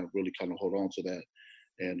in, man, really kind of hold on to that.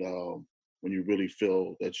 And when you really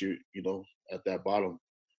feel that you at that bottom,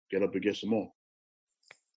 get up and get some more.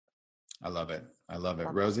 I love it.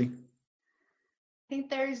 Rosie? I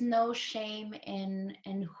think there's no shame in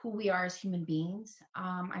who we are as human beings.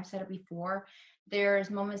 I've said it before.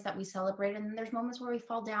 There's moments that we celebrate, and then there's moments where we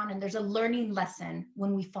fall down, and there's a learning lesson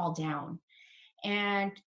when we fall down.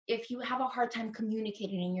 And if you have a hard time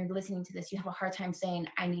communicating and you're listening to this, you have a hard time saying,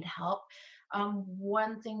 I need help.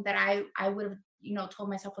 One thing that I would have, told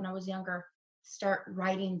myself when I was younger, start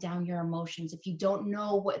writing down your emotions. If you don't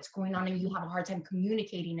know what's going on and you have a hard time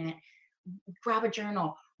communicating it, grab a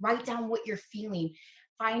journal, write down what you're feeling,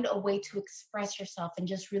 find a way to express yourself, and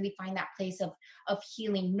just really find that place of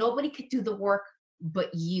healing. Nobody could do the work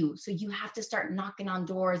but you. So you have to start knocking on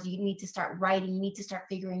doors. You need to start writing. You need to start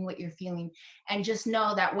figuring what you're feeling, and just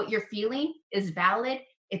know that what you're feeling is valid.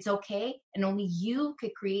 It's okay. And only you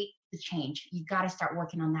could create the change. You got to start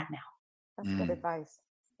working on that now. That's good advice.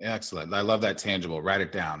 Excellent. I love that tangible. Write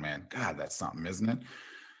it down, man. God, that's something, isn't it?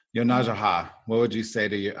 Naja Ha, what would you say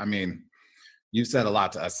to you? I mean, you've said a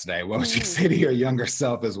lot to us today. What would you say to your younger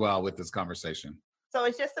self as well with this conversation? So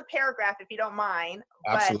it's just a paragraph, if you don't mind.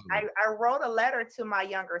 Absolutely. But I wrote a letter to my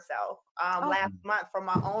younger self last month for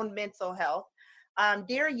my own mental health.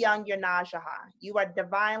 Dear young Naja Ha, you are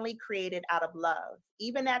divinely created out of love.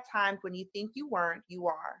 Even at times when you think you weren't, you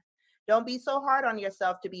are. Don't be so hard on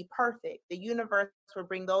yourself to be perfect. The universe will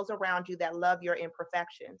bring those around you that love your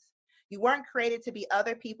imperfections. You weren't created to be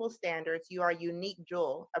other people's standards. You are a unique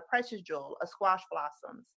jewel, a precious jewel, a squash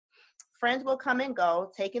blossoms. Friends will come and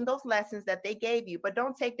go, taking those lessons that they gave you, but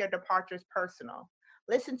don't take their departures personal.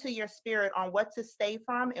 Listen to your spirit on what to stay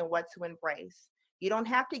from and what to embrace. You don't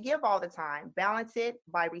have to give all the time. Balance it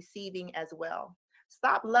by receiving as well.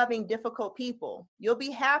 Stop loving difficult people. You'll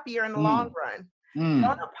be happier in the long run.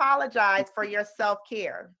 Don't apologize for your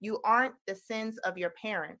self-care. You aren't the sins of your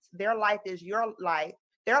parents. Their life is your life.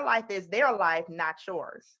 Their life is their life, not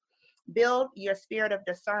yours. Build your spirit of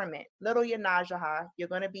discernment. Little Naja Ha, you're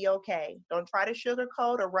going to be okay. Don't try to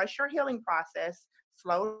sugarcoat or rush your healing process.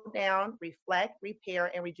 Slow down, reflect,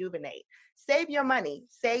 repair, and rejuvenate. Save your money.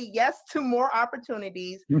 Say yes to more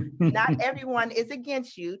opportunities. Not everyone is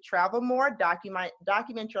against you. Travel more,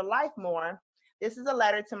 document your life more. This is a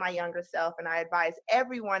letter to my younger self, and I advise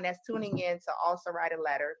everyone that's tuning in to also write a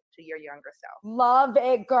letter to your younger self. Love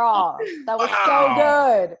it, girl. That was so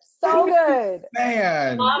good. So good.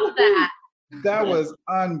 Man. Love that. That was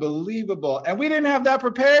unbelievable. And we didn't have that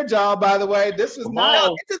prepared, y'all, by the way. This was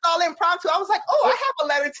No, this is all impromptu. I was like, oh, I have a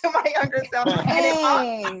letter to my younger self.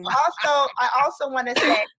 And I also want to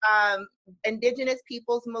say Indigenous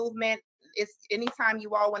Peoples Movement, it's anytime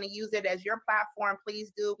you all want to use it as your platform,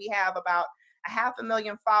 please do. We have about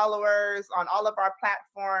 500,000 followers on all of our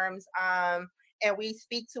platforms. And we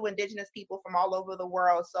speak to Indigenous people from all over the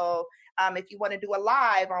world. So if you want to do a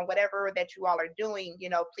live on whatever that you all are doing,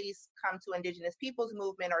 please come to Indigenous Peoples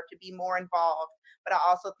Movement or to be more involved. But I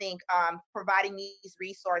also think providing these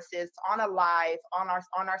resources on a live, on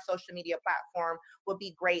our social media platform would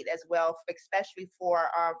be great as well, especially for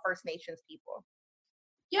First Nations people.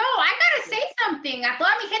 Yo, I gotta say something a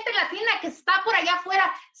toda mi gente latina que está por allá afuera.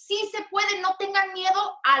 Sí se puede, no tengan miedo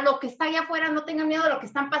a lo que está allá afuera, no tengan miedo a lo que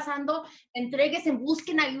están pasando. Entréguense,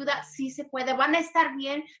 busquen ayuda, sí se puede, van a estar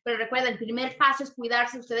bien, pero recuerden, el primer paso es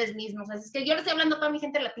cuidarse ustedes mismos. Así es que yo les estoy hablando a toda mi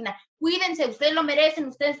gente latina. Cuídense, ustedes lo merecen,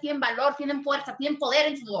 ustedes tienen valor, tienen fuerza, tienen poder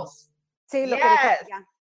en su voz. Sí, lo que Yes. dijo,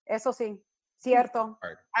 eso sí, cierto.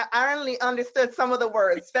 I only understood some of the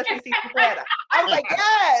words, especially si se fuera. I was like,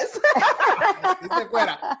 yes. Si se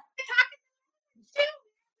fuera.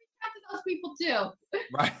 To those people too.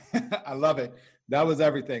 Right. I love it. That was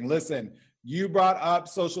everything. Listen, you brought up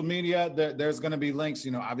social media. There's going to be links.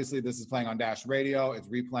 You know, obviously this is playing on Dash Radio. It's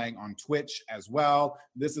replaying on Twitch as well.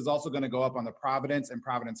 This is also going to go up on the Providence and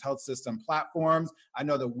Providence Health System platforms. I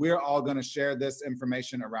know that we're all going to share this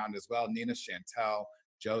information around as well. Nina Chantel,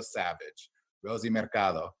 Joe Savage, Rosie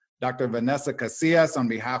Mercado, Dr. Vanessa Casillas, on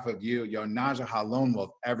behalf of you, Yonaja Halon,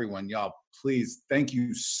 with everyone, y'all, please, thank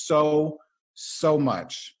you so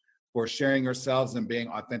much for sharing yourselves and being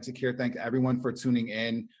authentic here. Thank everyone for tuning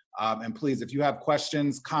in. And please, if you have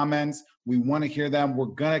questions, comments, we want to hear them. We're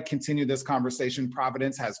going to continue this conversation.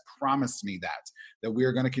 Providence has promised me that we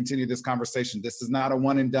are going to continue this conversation. This is not a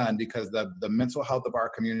one and done, because the mental health of our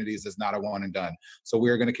communities is not a one and done. So we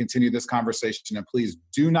are going to continue this conversation. And please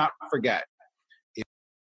do not forget,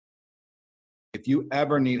 if you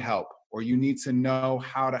ever need help or you need to know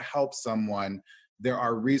how to help someone, there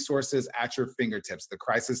are resources at your fingertips. The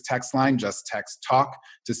crisis text line, just text TALK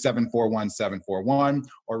to 741-741,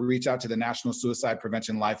 or reach out to the National Suicide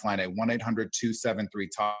Prevention Lifeline at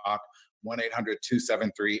 1-800-273-TALK,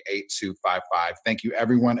 1-800-273-8255. Thank you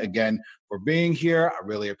everyone again for being here. I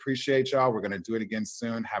really appreciate y'all. We're gonna do it again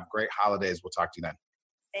soon. Have great holidays. We'll talk to you then.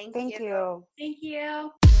 Thank you. Thank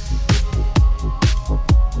you.